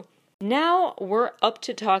 so... Now we're up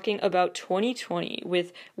to talking about 2020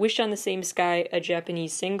 with Wish on the Same Sky, a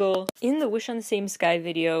Japanese single. In the Wish on the Same Sky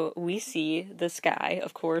video, we see the sky,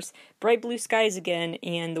 of course, bright blue skies again,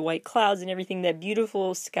 and the white clouds and everything, that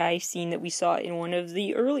beautiful sky scene that we saw in one of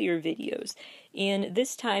the earlier videos. And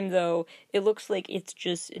this time, though, it looks like it's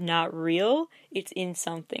just not real, it's in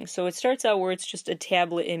something. So it starts out where it's just a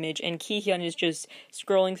tablet image, and Ki-hyun is just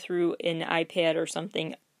scrolling through an iPad or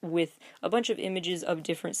something with a bunch of images of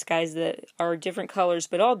different skies that are different colors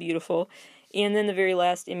but all beautiful. And then the very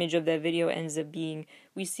last image of that video ends up being,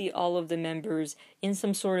 we see all of the members in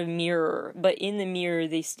some sort of mirror, but in the mirror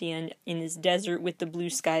they stand in this desert with the blue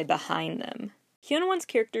sky behind them. Hyunwon's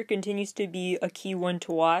character continues to be a key one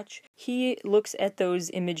to watch. He looks at those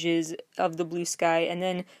images of the blue sky, and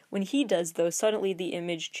then when he does those, suddenly the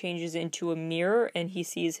image changes into a mirror and he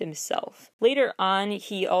sees himself. Later on,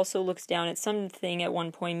 he also looks down at something at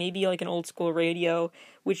one point, maybe like an old school radio,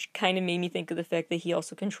 which kind of made me think of the fact that he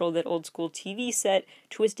also controlled that old school TV set,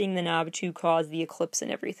 twisting the knob to cause the eclipse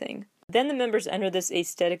and everything. Then the members enter this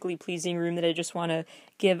aesthetically pleasing room that I just want to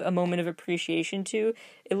give a moment of appreciation to.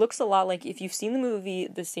 It looks a lot like, if you've seen the movie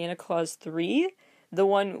The Santa Claus 3, the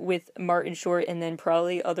one with Martin Short and then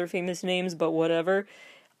probably other famous names, but whatever.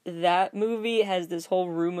 That movie has this whole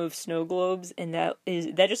room of snow globes, and that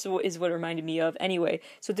just is what it reminded me of. Anyway,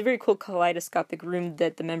 so it's a very cool kaleidoscopic room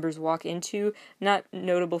that the members walk into. Not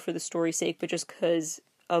notable for the story's sake, but just because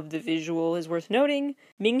of the visual is worth noting.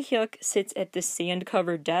 Ming-hyuk sits at the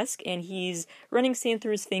sand-covered desk, and he's running sand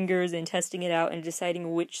through his fingers and testing it out and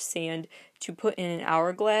deciding which sand to put in an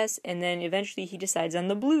hourglass, and then eventually he decides on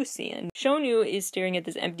the blue sand. Shonu is staring at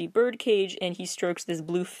this empty bird cage, and he strokes this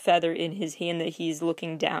blue feather in his hand that he's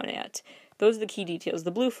looking down at. Those are the key details.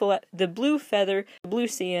 The blue feather, the blue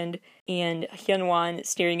sand, and Hyunwon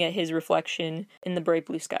staring at his reflection in the bright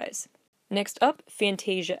blue skies. Next up,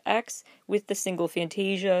 Fantasia X with the single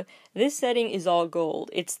Fantasia. This setting is all gold.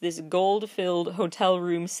 It's this gold-filled hotel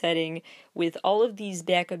room setting with all of these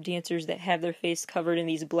backup dancers that have their face covered in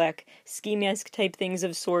these black ski mask type things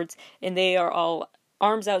of sorts, and they are all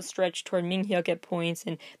arms outstretched toward Ming-hyuk at points,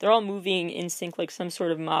 and they're all moving in sync like some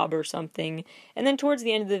sort of mob or something. And then towards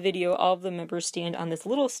the end of the video, all of the members stand on this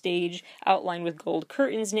little stage outlined with gold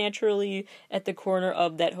curtains naturally at the corner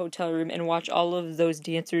of that hotel room and watch all of those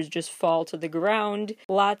dancers just fall to the ground.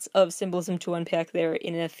 Lots of symbolism to unpack there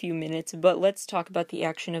in a few minutes, but let's talk about the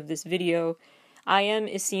action of this video. IM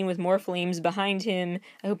is seen with more flames behind him.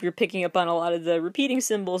 I hope you're picking up on a lot of the repeating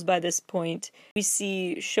symbols by this point. We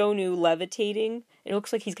see Shonu levitating. It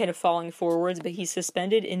looks like he's kind of falling forwards, but he's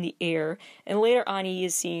suspended in the air. And later on, he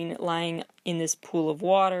is seen lying in this pool of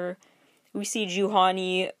water. We see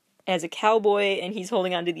Juhani as a cowboy, and he's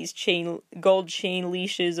holding onto these gold chain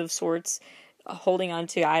leashes of sorts, holding on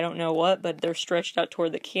to I don't know what, but they're stretched out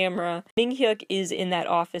toward the camera. Ming-hyuk is in that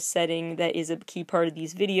office setting that is a key part of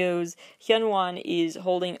these videos. Hyunwon is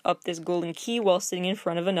holding up this golden key while sitting in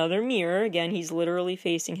front of another mirror. Again, he's literally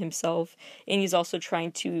facing himself, and he's also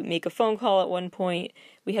trying to make a phone call at one point.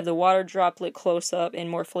 We have the water droplet close-up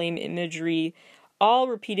and more flame imagery, all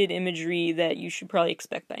repeated imagery that you should probably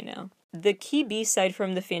expect by now. The key B-side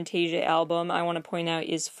from the Fantasia album I want to point out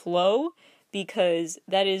is Flow, because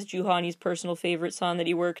that is Juhani's personal favorite song that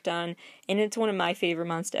he worked on, and it's one of my favorite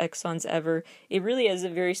Monsta X songs ever. It really has a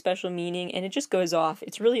very special meaning, and it just goes off.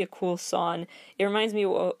 It's really a cool song. It reminds me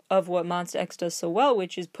of what Monsta X does so well,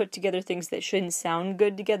 which is put together things that shouldn't sound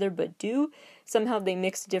good together, but do. Somehow they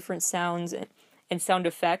mix different sounds and sound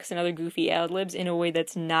effects and other goofy ad-libs in a way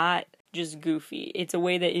that's not just goofy. It's a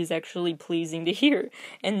way that is actually pleasing to hear.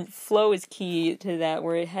 And Flow is key to that,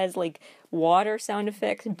 where it has like water sound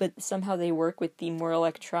effects, but somehow they work with the more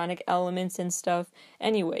electronic elements and stuff.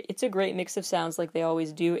 Anyway, it's a great mix of sounds like they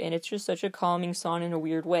always do, and it's just such a calming song in a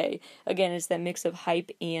weird way. Again, it's that mix of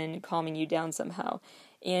hype and calming you down somehow.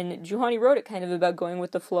 And Juhani wrote it kind of about going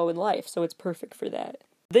with the flow in life, so it's perfect for that.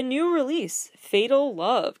 The new release, Fatal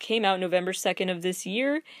Love, came out November 2nd of this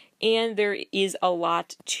year. and there is a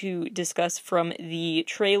lot to discuss from the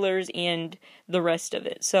trailers and the rest of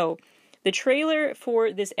it. So, the trailer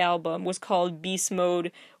for this album was called Beast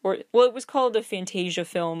Mode, it was called a Fantasia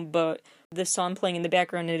film, but the song playing in the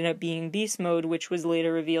background ended up being Beast Mode, which was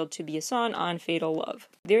later revealed to be a song on Fatal Love.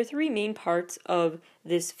 There are three main parts of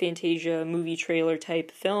this Fantasia movie trailer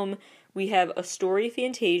type film. We have a story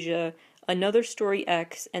Fantasia, another story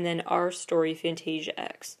X, and then our story Fantasia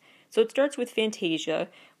X. So it starts with Fantasia,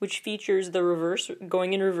 which features the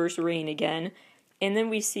going in reverse rain again, and then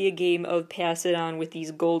we see a game of Pass It On with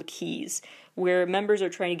these gold keys, where members are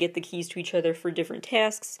trying to get the keys to each other for different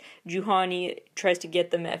tasks. Juhani tries to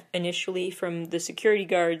get them initially from the security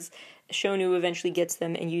guards. Shonu eventually gets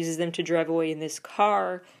them and uses them to drive away in this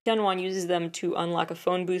car. Hyunwon uses them to unlock a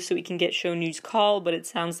phone booth so he can get Shonu's call, but it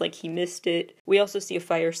sounds like he missed it. We also see a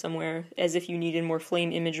fire somewhere, as if you needed more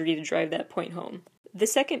flame imagery to drive that point home. The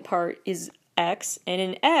second part is X, and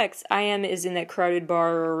in X, IM is in that crowded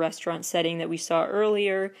bar or restaurant setting that we saw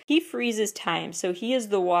earlier. He freezes time, so he has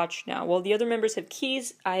the watch now. While the other members have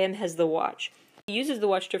keys, IM has the watch. He uses the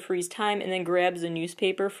watch to freeze time and then grabs a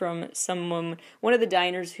newspaper from one of the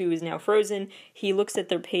diners who is now frozen. He looks at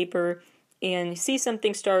their paper and sees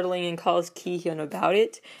something startling and calls Ki-hyun about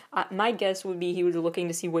it. My guess would be he was looking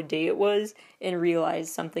to see what day it was and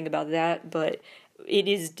realized something about that, but it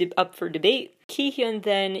is up for debate. Ki-hyun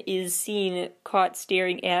then is seen caught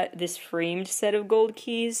staring at this framed set of gold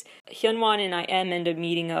keys. Hyunwon and IM end up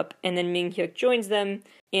meeting up, and then Ming-hyuk joins them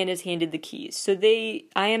and is handed the keys. So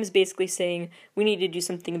IM's basically saying, we need to do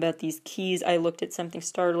something about these keys. I looked at something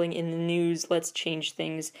startling in the news. Let's change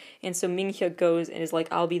things. And so Ming-hyuk goes and is like,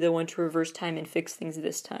 I'll be the one to reverse time and fix things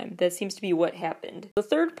this time. That seems to be what happened. The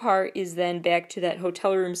third part is then back to that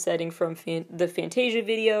hotel room setting from the Fantasia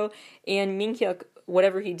video, and Ming-hyuk,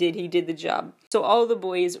 whatever he did the job. So all the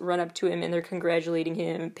boys run up to him and they're congratulating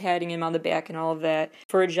him, patting him on the back and all of that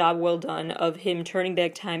for a job well done of him turning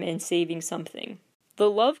back time and saving something. The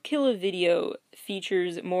Love Killa video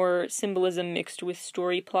features more symbolism mixed with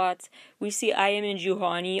story plots. We see IM and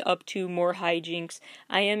Juhani up to more hijinks.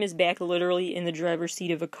 IM is back literally in the driver's seat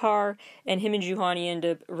of a car, and him and Juhani end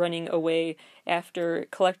up running away after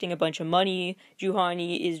collecting a bunch of money.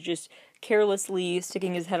 Juhani is just carelessly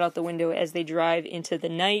sticking his head out the window as they drive into the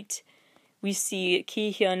night. We see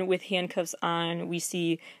Ki-hyun with handcuffs on. We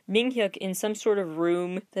see Ming-hyuk in some sort of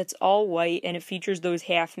room that's all white, and it features those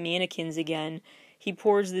half mannequins again. He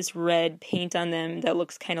pours this red paint on them that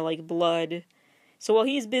looks kind of like blood. So while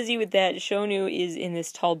he's busy with that, Shonu is in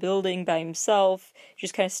this tall building by himself,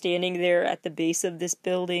 just kind of standing there at the base of this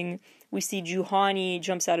building. We see Juhani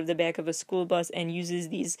jumps out of the back of a school bus and uses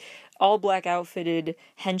these all-black outfitted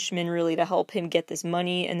henchmen really to help him get this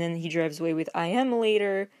money, and then he drives away with IM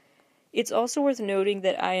later. It's also worth noting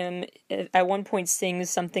that IM at one point sings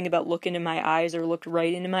something about look into my eyes or looked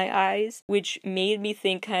right into my eyes, which made me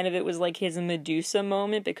think kind of it was like his Medusa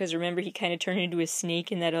moment, because remember he kind of turned into a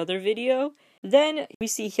snake in that other video. Then we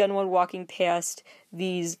see Hyunwon walking past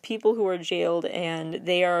these people who are jailed, and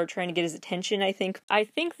they are trying to get his attention, I think. I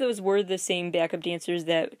think those were the same backup dancers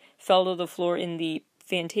that fell to the floor in the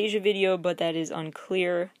Fantasia video, but that is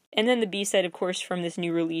unclear. And then the B-side, of course, from this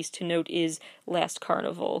new release to note is Last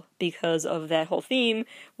Carnival, because of that whole theme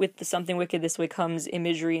with the Something Wicked This Way Comes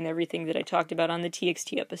imagery and everything that I talked about on the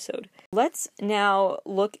TXT episode. Let's now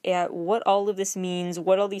look at what all of this means,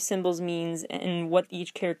 what all these symbols means, and what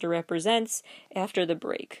each character represents after the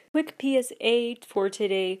break. Quick PSA for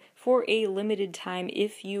today: for a limited time,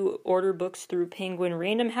 if you order books through Penguin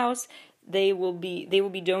Random House, they will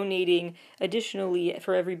be donating additionally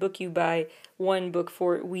for every book you buy one book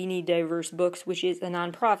for We Need Diverse Books, which is a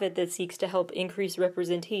nonprofit that seeks to help increase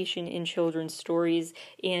representation in children's stories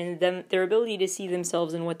and their ability to see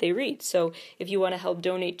themselves in what they read. So if you want to help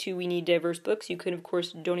donate to We Need Diverse Books, you can of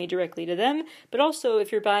course donate directly to them, but also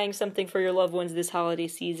if you're buying something for your loved ones this holiday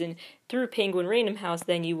season through Penguin Random House,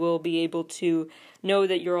 then you will be able to know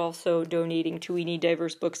that you're also donating to We Need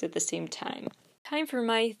Diverse Books at the same time. Time for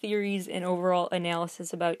my theories and overall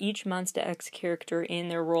analysis about each Monsta X character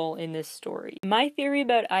and their role in this story. My theory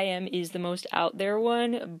about IM is the most out there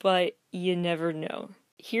one, but you never know.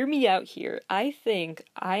 Hear me out here. I think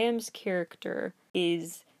IM's character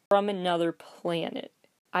is from another planet.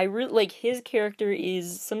 His character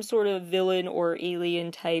is some sort of villain or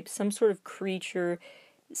alien type, some sort of creature,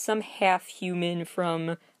 some half-human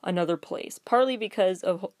from another place, partly because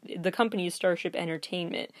of the company's Starship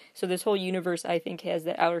Entertainment. So this whole universe, I think, has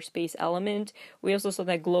that outer space element. We also saw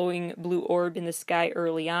that glowing blue orb in the sky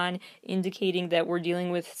early on, indicating that we're dealing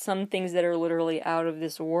with some things that are literally out of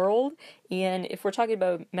this world. And if we're talking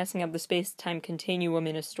about messing up the space-time continuum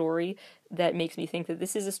in a story, that makes me think that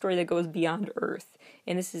this is a story that goes beyond Earth,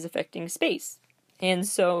 and this is affecting space. And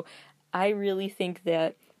so I really think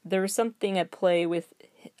that there's something at play with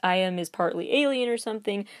I.M. is partly alien or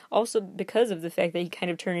something, also because of the fact that he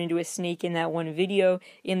kind of turned into a snake in that one video,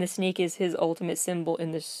 and the snake is his ultimate symbol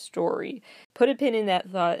in this story. Put a pin in that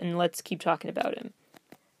thought, and let's keep talking about him.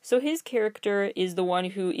 So his character is the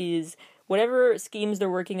one who is, whatever schemes they're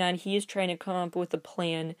working on, he is trying to come up with a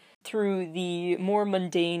plan through the more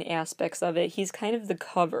mundane aspects of it. He's kind of the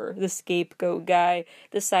cover, the scapegoat guy,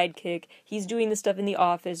 the sidekick. He's doing the stuff in the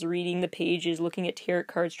office, reading the pages, looking at tarot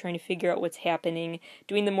cards, trying to figure out what's happening,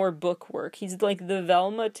 doing the more book work. He's like the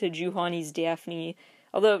Velma to Juhani's Daphne,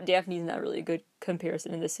 although Daphne's not really a good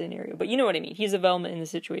comparison in this scenario, but you know what I mean. He's a Velma in the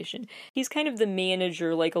situation. He's kind of the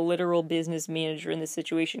manager, like a literal business manager in this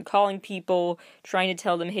situation, calling people, trying to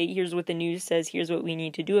tell them, hey, here's what the news says, here's what we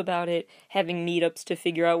need to do about it, having meetups to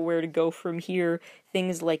figure out where to go from here,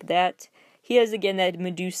 things like that. He has, again, that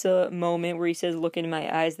Medusa moment where he says, look in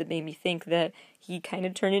my eyes, that made me think that he kind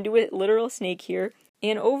of turned into a literal snake here.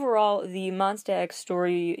 And overall, the Monsta X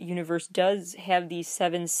story universe does have the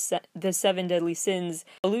seven deadly sins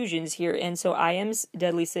illusions here, and so I.M.'s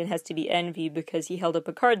deadly sin has to be envy because he held up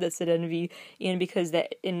a card that said envy, and because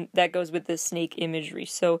that goes with the snake imagery.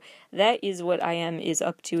 So that is what I.M. is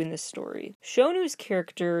up to in this story. Shonu's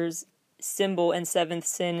character's symbol and seventh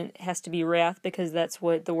sin has to be wrath because that's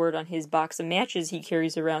what the word on his box of matches he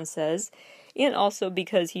carries around says. And also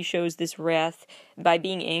because he shows this wrath by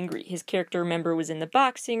being angry. His character, remember, was in the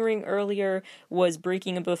boxing ring earlier, was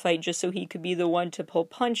breaking up a fight just so he could be the one to pull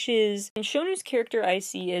punches. And Shonu's character I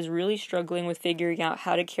see as really struggling with figuring out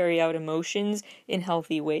how to carry out emotions in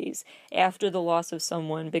healthy ways after the loss of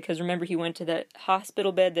someone, because remember, he went to that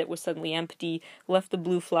hospital bed that was suddenly empty, left the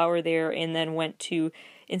blue flower there, and then went to,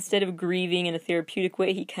 instead of grieving in a therapeutic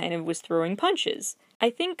way, he kind of was throwing punches. I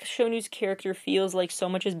think Shonu's character feels like so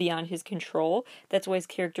much is beyond his control. That's why his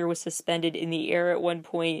character was suspended in the air at one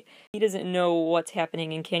point. He doesn't know what's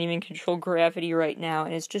happening and can't even control gravity right now,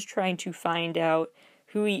 and is just trying to find out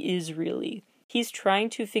who he is really. He's trying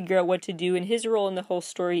to figure out what to do, and his role in the whole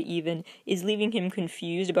story even is leaving him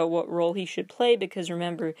confused about what role he should play, because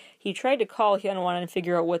remember, he tried to call Hyunwon and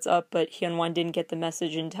figure out what's up, but Hyunwon didn't get the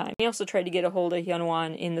message in time. He also tried to get a hold of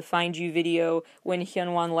Hyunwon in the Find You video when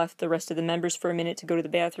Hyunwon left the rest of the members for a minute to go to the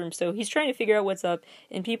bathroom, so he's trying to figure out what's up,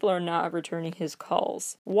 and people are not returning his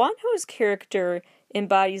calls. Wonho's character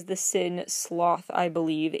embodies the sin sloth, I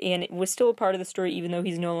believe, and it was still a part of the story even though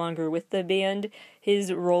he's no longer with the band.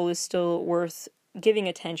 His role is still worth giving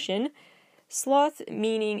attention. Sloth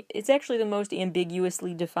meaning, it's actually the most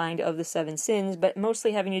ambiguously defined of the seven sins, but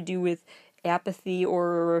mostly having to do with apathy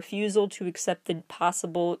or a refusal to accept the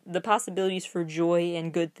possibilities for joy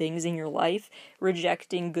and good things in your life,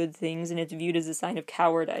 rejecting good things, and it's viewed as a sign of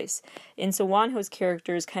cowardice. And so Wonho's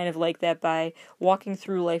character is kind of like that by walking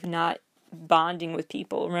through life not bonding with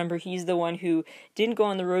people. Remember, he's the one who didn't go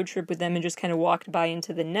on the road trip with them and just kind of walked by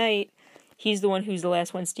into the night. He's the one who's the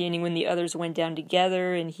last one standing when the others went down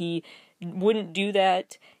together, and he wouldn't do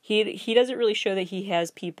that. He doesn't really show that he has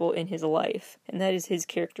people in his life, and that is his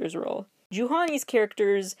character's role. Juhani's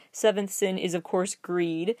character's seventh sin is, of course,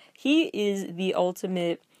 greed. He is the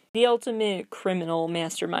ultimate criminal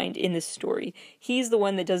mastermind in this story. He's the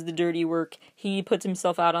one that does the dirty work. He puts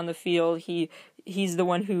himself out on the field. He's the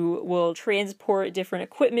one who will transport different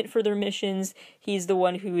equipment for their missions. He's the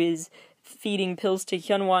one who is feeding pills to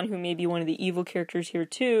Hyunwon, who may be one of the evil characters here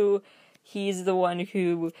too. He's the one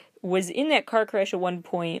who was in that car crash at one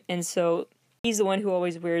point, and so he's the one who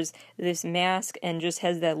always wears this mask and just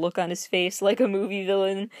has that look on his face like a movie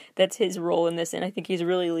villain. That's his role in this, and I think he's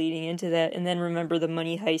really leading into that. And then remember the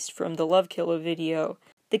money heist from the Love Killer video.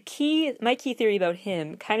 My key theory about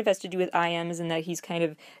him kind of has to do with I.M.'s and that he's kind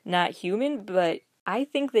of not human, but I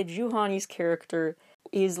think that Juhani's character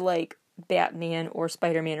is like Batman or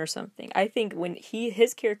Spider-Man or something. I think when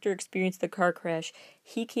his character experienced the car crash,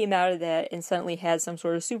 he came out of that and suddenly had some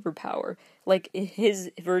sort of superpower, like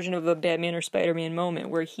his version of a Batman or Spider-Man moment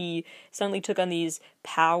where he suddenly took on these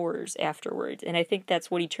powers afterwards, and I think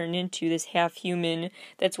that's what he turned into, this half-human.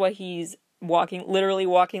 That's why he's literally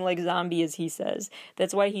walking like zombie, as he says.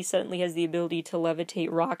 That's why he suddenly has the ability to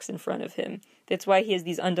levitate rocks in front of him. That's why he has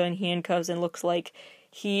these undone handcuffs and looks like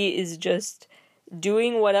he is just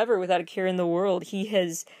doing whatever without a care in the world. He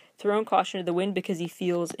has thrown caution to the wind because he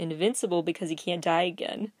feels invincible, because he can't die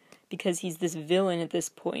again, because he's this villain at this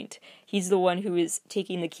point. He's the one who is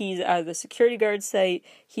taking the keys out of the security guard site.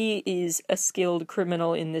 He is a skilled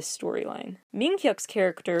criminal in this storyline. Minkyuk's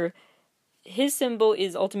character his symbol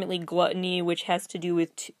is ultimately gluttony, which has to do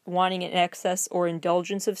with wanting an excess or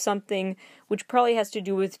indulgence of something, which probably has to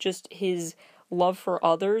do with just his love for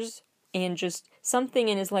others and just something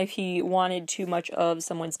in his life he wanted too much of,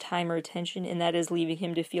 someone's time or attention, and that is leaving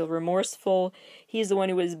him to feel remorseful. He's the one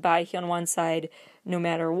who is by Hyunwon's side no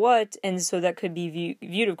matter what, and so that could be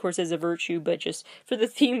viewed, of course, as a virtue, but just for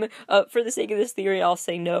the for the sake of this theory, I'll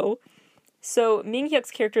say no. So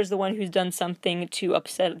Minghyuk's character is the one who's done something to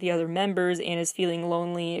upset the other members and is feeling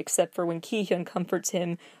lonely, except for when Ki-hyun comforts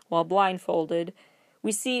him while blindfolded.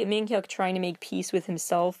 We see Minghyuk trying to make peace with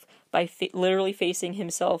himself by literally facing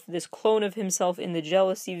himself, this clone of himself in the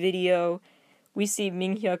jealousy video. We see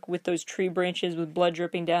Minghyuk with those tree branches with blood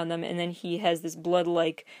dripping down them, and then he has this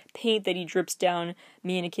blood-like paint that he drips down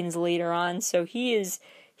mannequins later on. So he's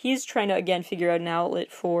trying to, again, figure out an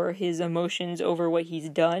outlet for his emotions over what he's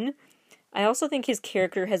done. I also think his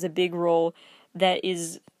character has a big role that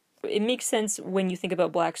is, it makes sense when you think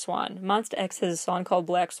about Black Swan. Monsta X has a song called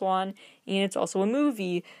Black Swan, and it's also a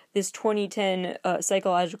movie, this 2010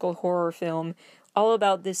 psychological horror film, all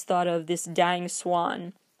about this thought of this dying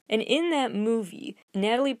swan. And in that movie,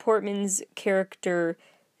 Natalie Portman's character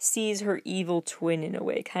sees her evil twin in a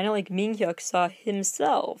way, kind of like Minghyuk saw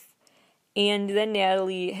himself. And then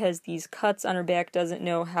Natalie has these cuts on her back, doesn't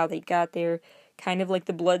know how they got there, kind of like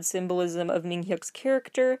the blood symbolism of Minghyuk's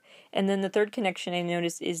character. And then the third connection I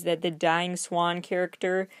noticed is that the dying swan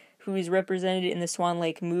character, who is represented in the Swan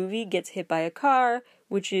Lake movie, gets hit by a car,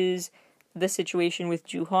 which is the situation with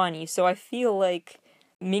Juhani. So I feel like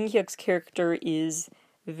Minghyuk's character is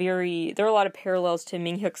there are a lot of parallels to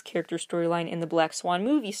Minghyuk's character storyline in the Black Swan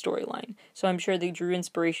movie storyline. So I'm sure they drew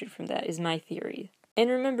inspiration from that, is my theory. And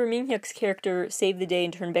remember, Minghyuk's character saved the day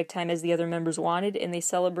and turned back time as the other members wanted, and they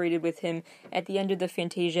celebrated with him at the end of the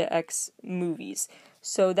Fantasia X movies.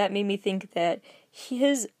 So that made me think that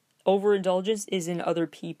his overindulgence is in other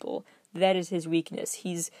people. That is his weakness.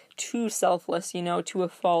 He's too selfless, to a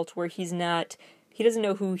fault where he doesn't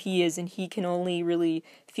know who he is, and he can only really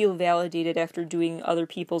feel validated after doing other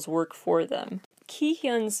people's work for them.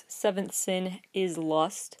 Ki-hyun's seventh sin is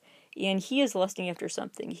lust. And he is lusting after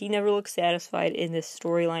something. He never looks satisfied in this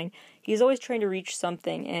storyline. He's always trying to reach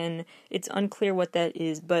something, and it's unclear what that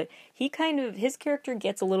is, but his character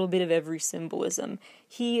gets a little bit of every symbolism.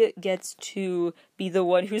 He gets to be the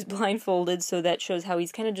one who's blindfolded, so that shows how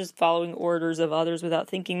he's kind of just following orders of others without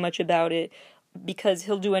thinking much about it, because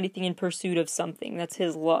he'll do anything in pursuit of something. That's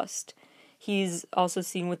his lust. He's also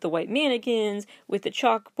seen with the white mannequins, with the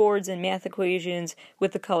chalkboards and math equations,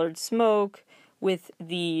 with the colored smoke, with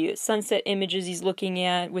the sunset images he's looking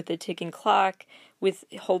at, with the ticking clock, with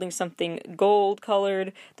holding something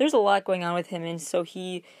gold-colored. There's a lot going on with him, and so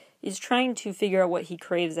he is trying to figure out what he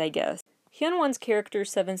craves, I guess. Hyunwon's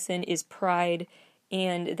character's seventh sin is pride,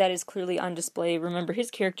 and that is clearly on display. Remember, his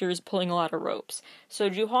character is pulling a lot of ropes. So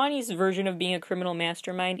Juhani's version of being a criminal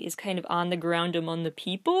mastermind is kind of on the ground among the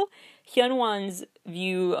people. Hyunwon's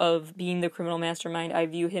view of being the criminal mastermind, I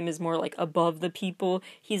view him as more like above the people.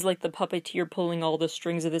 He's like the puppeteer pulling all the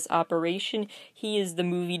strings of this operation. He is the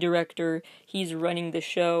movie director. He's running the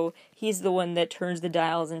show. He's the one that turns the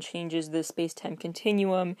dials and changes the space-time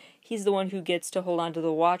continuum. He's the one who gets to hold on to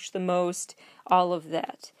the watch the most. All of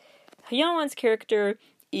that. Hyunwon's character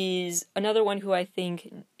is another one who I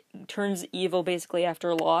think turns evil basically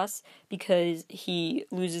after loss, because he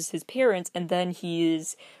loses his parents, and then he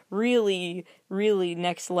is really, really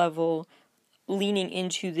next level leaning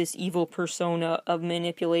into this evil persona of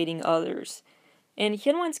manipulating others. And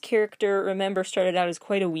Hyunwon's character, remember, started out as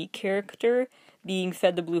quite a weak character, being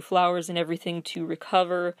fed the blue flowers and everything to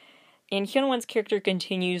recover, and Hyunwon's character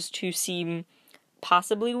continues to seem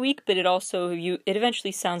possibly weak, but it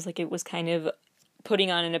eventually sounds like it was kind of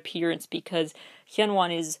putting on an appearance, because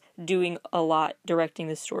Hyunwon is doing a lot directing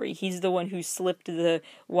the story. He's the one who slipped the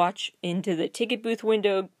watch into the ticket booth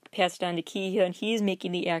window, passed on to Ki-hyun. He's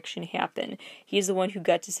making the action happen. He's the one who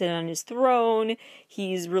got to sit on his throne.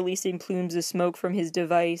 He's releasing plumes of smoke from his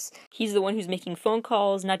device. He's the one who's making phone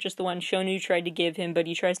calls, not just the one Shonu tried to give him, but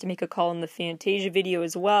he tries to make a call in the Fantasia video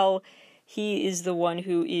as well. He is the one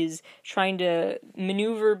who is trying to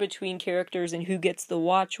maneuver between characters and who gets the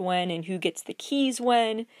watch when and who gets the keys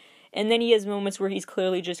when. And then he has moments where he's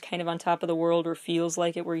clearly just kind of on top of the world, or feels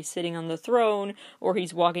like it, where he's sitting on the throne, or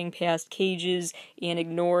he's walking past cages and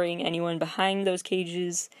ignoring anyone behind those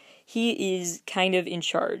cages. He is kind of in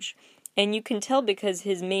charge. And you can tell because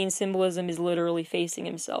his main symbolism is literally facing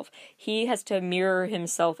himself. He has to mirror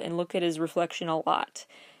himself and look at his reflection a lot.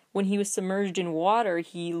 when he was submerged in water,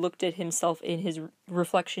 he looked at himself in his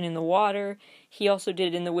reflection in the water. He also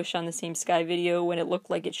did it in the Wish on the Same Sky video when it looked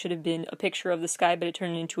like it should have been a picture of the sky, but it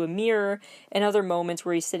turned into a mirror, and other moments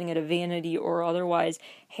where he's sitting at a vanity or otherwise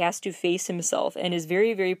has to face himself and is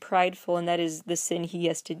very, very prideful, and that is the sin he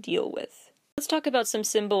has to deal with. Let's talk about some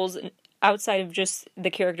symbols outside of just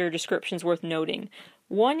the character descriptions worth noting.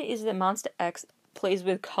 One is that Monsta X plays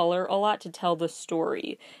with color a lot to tell the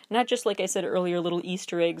story. Not just, like I said earlier, little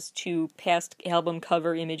Easter eggs to past album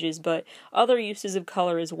cover images, but other uses of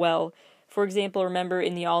color as well. For example, remember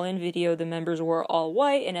in the All In video, the members were all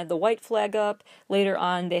white and had the white flag up. Later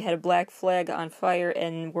on, they had a black flag on fire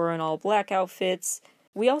and were in all black outfits.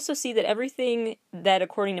 We also see that everything that,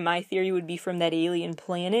 according to my theory, would be from that alien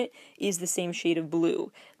planet is the same shade of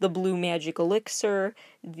blue. The blue magic elixir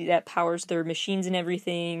that powers their machines and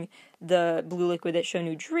everything, the blue liquid that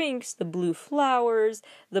Shonu drinks, the blue flowers,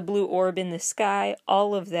 the blue orb in the sky,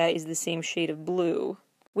 all of that is the same shade of blue.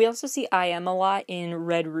 We also see I Am a lot in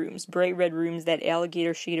red rooms, bright red rooms, that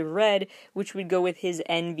alligator shade of red, which would go with his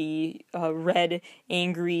envy, red,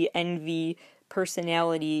 angry, envy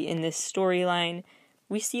personality in this storyline.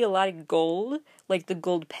 We see a lot of gold, like the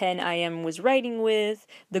gold pen I Am was writing with,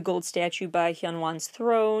 the gold statue by Hyunwan's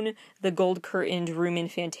throne, the gold curtained room in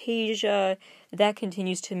Fantasia. That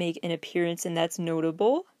continues to make an appearance, and that's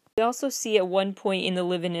notable. We also see at one point in the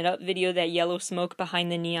Livin' It Up video that yellow smoke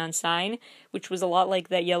behind the neon sign, which was a lot like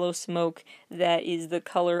that yellow smoke that is the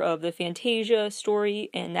color of the Fantasia story,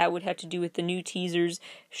 and that would have to do with the new teasers,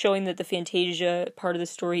 showing that the Fantasia part of the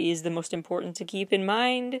story is the most important to keep in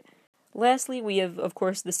mind. Lastly, we have, of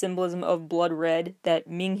course, the symbolism of blood red that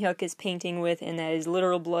Minghyuk is painting with, and that is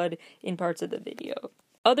literal blood in parts of the video.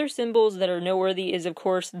 Other symbols that are noteworthy is, of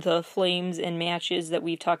course, the flames and matches that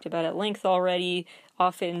we've talked about at length already,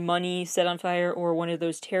 often money set on fire or one of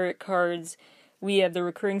those tarot cards. We have the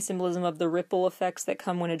recurring symbolism of the ripple effects that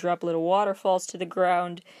come when a droplet of water falls to the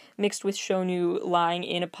ground, mixed with Shonu lying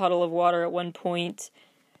in a puddle of water at one point.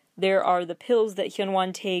 There are the pills that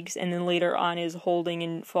Hyunwan takes and then later on is holding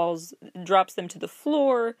and drops them to the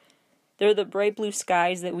floor. There are the bright blue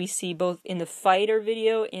skies that we see both in the Fighter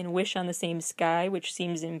video and Wish on the Same Sky, which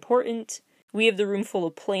seems important. We have the room full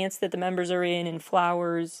of plants that the members are in and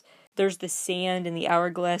flowers. There's the sand and the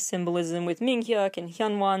hourglass symbolism with Minghyuk and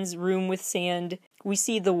Hyunwan's room with sand. We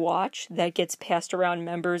see the watch that gets passed around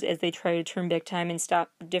members as they try to turn back time and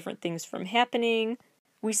stop different things from happening.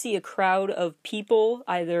 We see a crowd of people,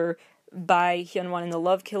 either by Hyunwan in the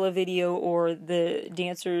Love Killa video or the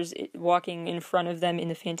dancers walking in front of them in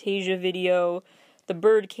the Fantasia video, the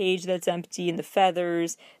bird cage that's empty and the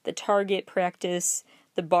feathers, the target practice,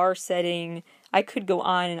 the bar setting. I could go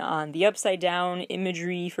on and on. The upside down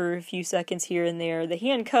imagery for a few seconds here and there, the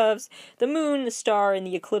handcuffs, the moon, the star, and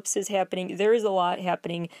the eclipses happening. There is a lot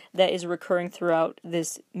happening that is recurring throughout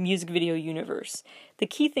this music video universe. The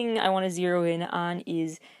key thing I want to zero in on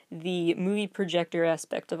is the movie projector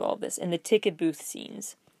aspect of all this and the ticket booth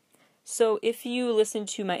scenes. So if you listen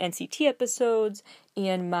to my NCT episodes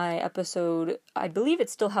and my episode, I believe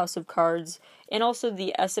it's still House of Cards, and also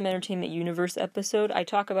the SM Entertainment Universe episode, I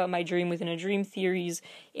talk about my dream within a dream theories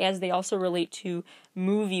as they also relate to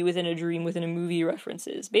movie within a movie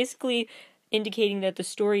references. Basically indicating that the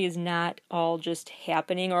story is not all just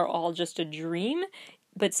happening or all just a dream,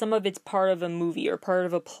 but some of it's part of a movie or part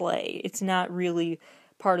of a play. It's not really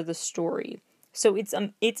part of the story. So it's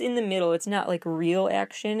in the middle. It's not like real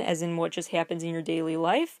action, as in what just happens in your daily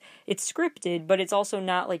life. It's scripted, but it's also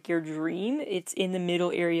not like your dream. It's in the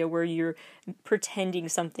middle area where you're pretending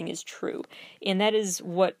something is true. And that is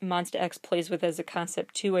what Monsta X plays with as a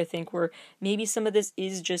concept too, I think, where maybe some of this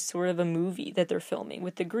is just sort of a movie that they're filming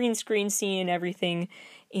with the green screen scene and everything,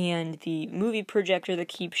 and the movie projector that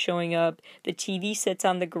keeps showing up, the TV sets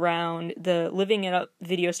on the ground, the Living It Up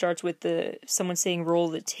video starts with someone saying roll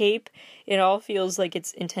the tape. It all feels like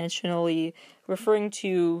it's intentionally referring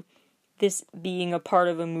to this being a part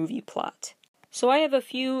of a movie plot. So I have a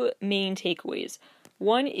few main takeaways.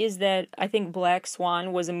 One is that I think Black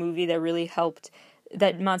Swan was a movie that really helped,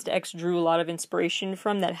 that Monsta X drew a lot of inspiration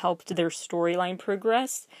from, that helped their storyline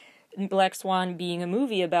progress. Black Swan being a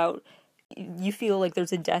movie about you feel like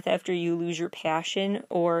there's a death after you lose your passion,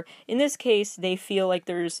 or in this case, they feel like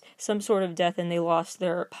there's some sort of death and they lost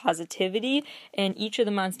their positivity, and each of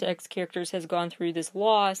the Monsta X characters has gone through this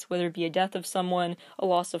loss, whether it be a death of someone, a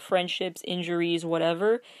loss of friendships, injuries,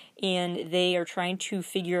 whatever, and they are trying to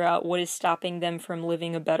figure out what is stopping them from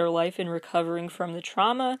living a better life and recovering from the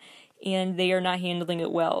trauma, and they are not handling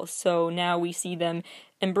it well. So now we see them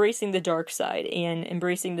embracing the dark side and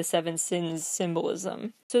embracing the seven sins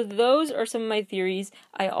symbolism. So those are some of my theories.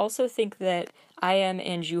 I also think that I.M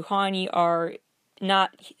and Juhani are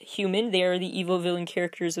not human. They are the evil villain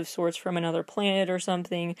characters of sorts from another planet or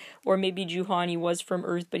something. Or maybe Juhani was from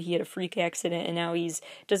Earth, but he had a freak accident and now he's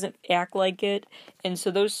doesn't act like it. And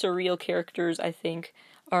so those surreal characters, I think,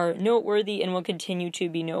 are noteworthy and will continue to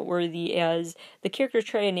be noteworthy as the characters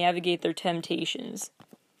try to navigate their temptations.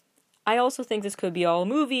 I also think this could be all a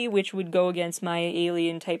movie, which would go against my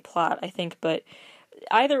alien-type plot, I think, but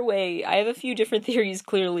either way, I have a few different theories,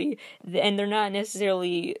 clearly, and they're not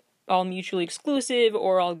necessarily all mutually exclusive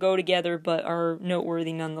or all go together, but are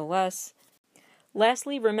noteworthy nonetheless.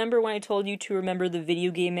 Lastly, remember when I told you to remember the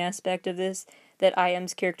video game aspect of this? That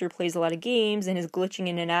I.M.'s character plays a lot of games and is glitching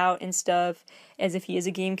in and out and stuff, as if he is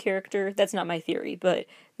a game character. That's not my theory, but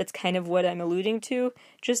that's kind of what I'm alluding to,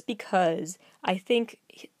 just because I think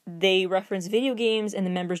they reference video games and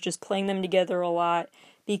the members just playing them together a lot,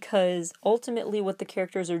 because ultimately what the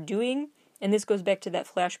characters are doing, and this goes back to that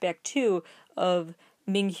flashback too, of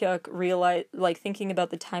Ming-hyuk thinking about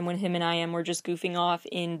the time when him and I.M were just goofing off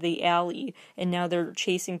in the alley, and now they're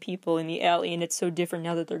chasing people in the alley, and it's so different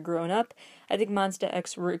now that they're grown up. I think Monsta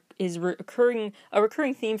X is a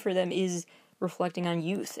recurring theme for them is reflecting on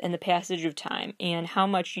youth and the passage of time and how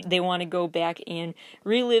much they want to go back and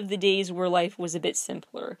relive the days where life was a bit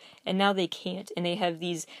simpler. And now they can't. And they have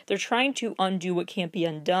they're trying to undo what can't be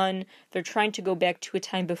undone. They're trying to go back to a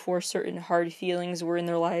time before certain hard feelings were in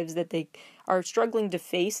their lives that they are struggling to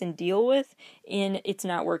face and deal with, and it's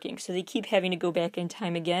not working. So they keep having to go back in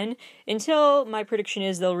time again until my prediction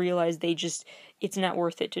is they'll realize it's not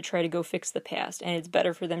worth it to try to go fix the past, and it's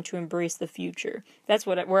better for them to embrace the future. That's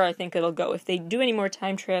where I think it'll go. If they do any more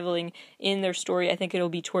time traveling in their story, I think it'll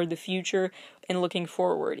be toward the future and looking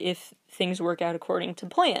forward if things work out according to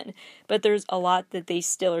plan. But there's a lot that they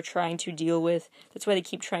still are trying to deal with. That's why they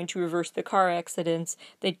keep trying to reverse the car accidents.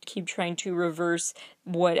 They keep trying to reverse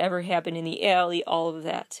whatever happened in the alley, all of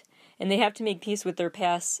that. And they have to make peace with their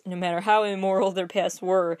past, no matter how immoral their past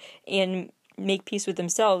were, and make peace with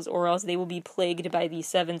themselves, or else they will be plagued by the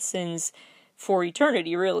seven sins for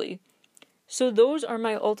eternity, really. So those are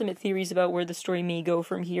my ultimate theories about where the story may go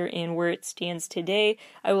from here and where it stands today.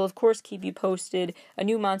 I will, of course, keep you posted. A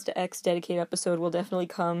new Monsta X dedicated episode will definitely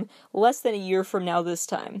come less than a year from now this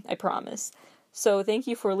time, I promise. So thank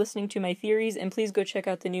you for listening to my theories, and please go check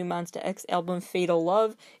out the new Monsta X album, Fatal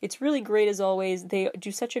Love. It's really great as always. They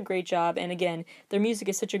do such a great job, and again, their music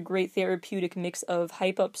is such a great therapeutic mix of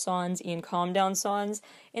hype-up songs and calm-down songs,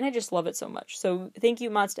 and I just love it so much. So thank you,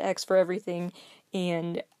 Monsta X, for everything,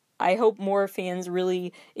 and I hope more fans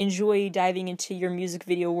really enjoy diving into your music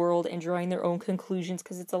video world and drawing their own conclusions,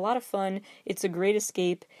 because it's a lot of fun, it's a great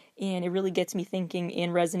escape, and it really gets me thinking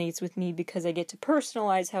and resonates with me because I get to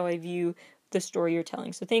personalize how I view the story you're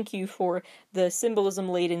telling. So thank you for the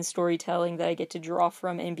symbolism-laden storytelling that I get to draw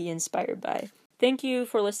from and be inspired by. Thank you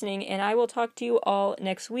for listening, and I will talk to you all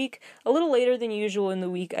next week. A little later than usual in the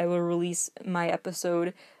week, I will release my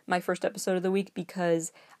first episode of the week,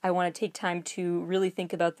 because I want to take time to really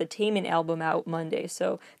think about the Taemin album out Monday.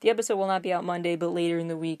 So the episode will not be out Monday, but later in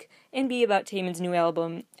the week, and be about Taemin's new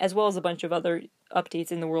album, as well as a bunch of other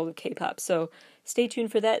updates in the world of K-pop. So stay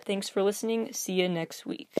tuned for that. Thanks for listening. See you next week.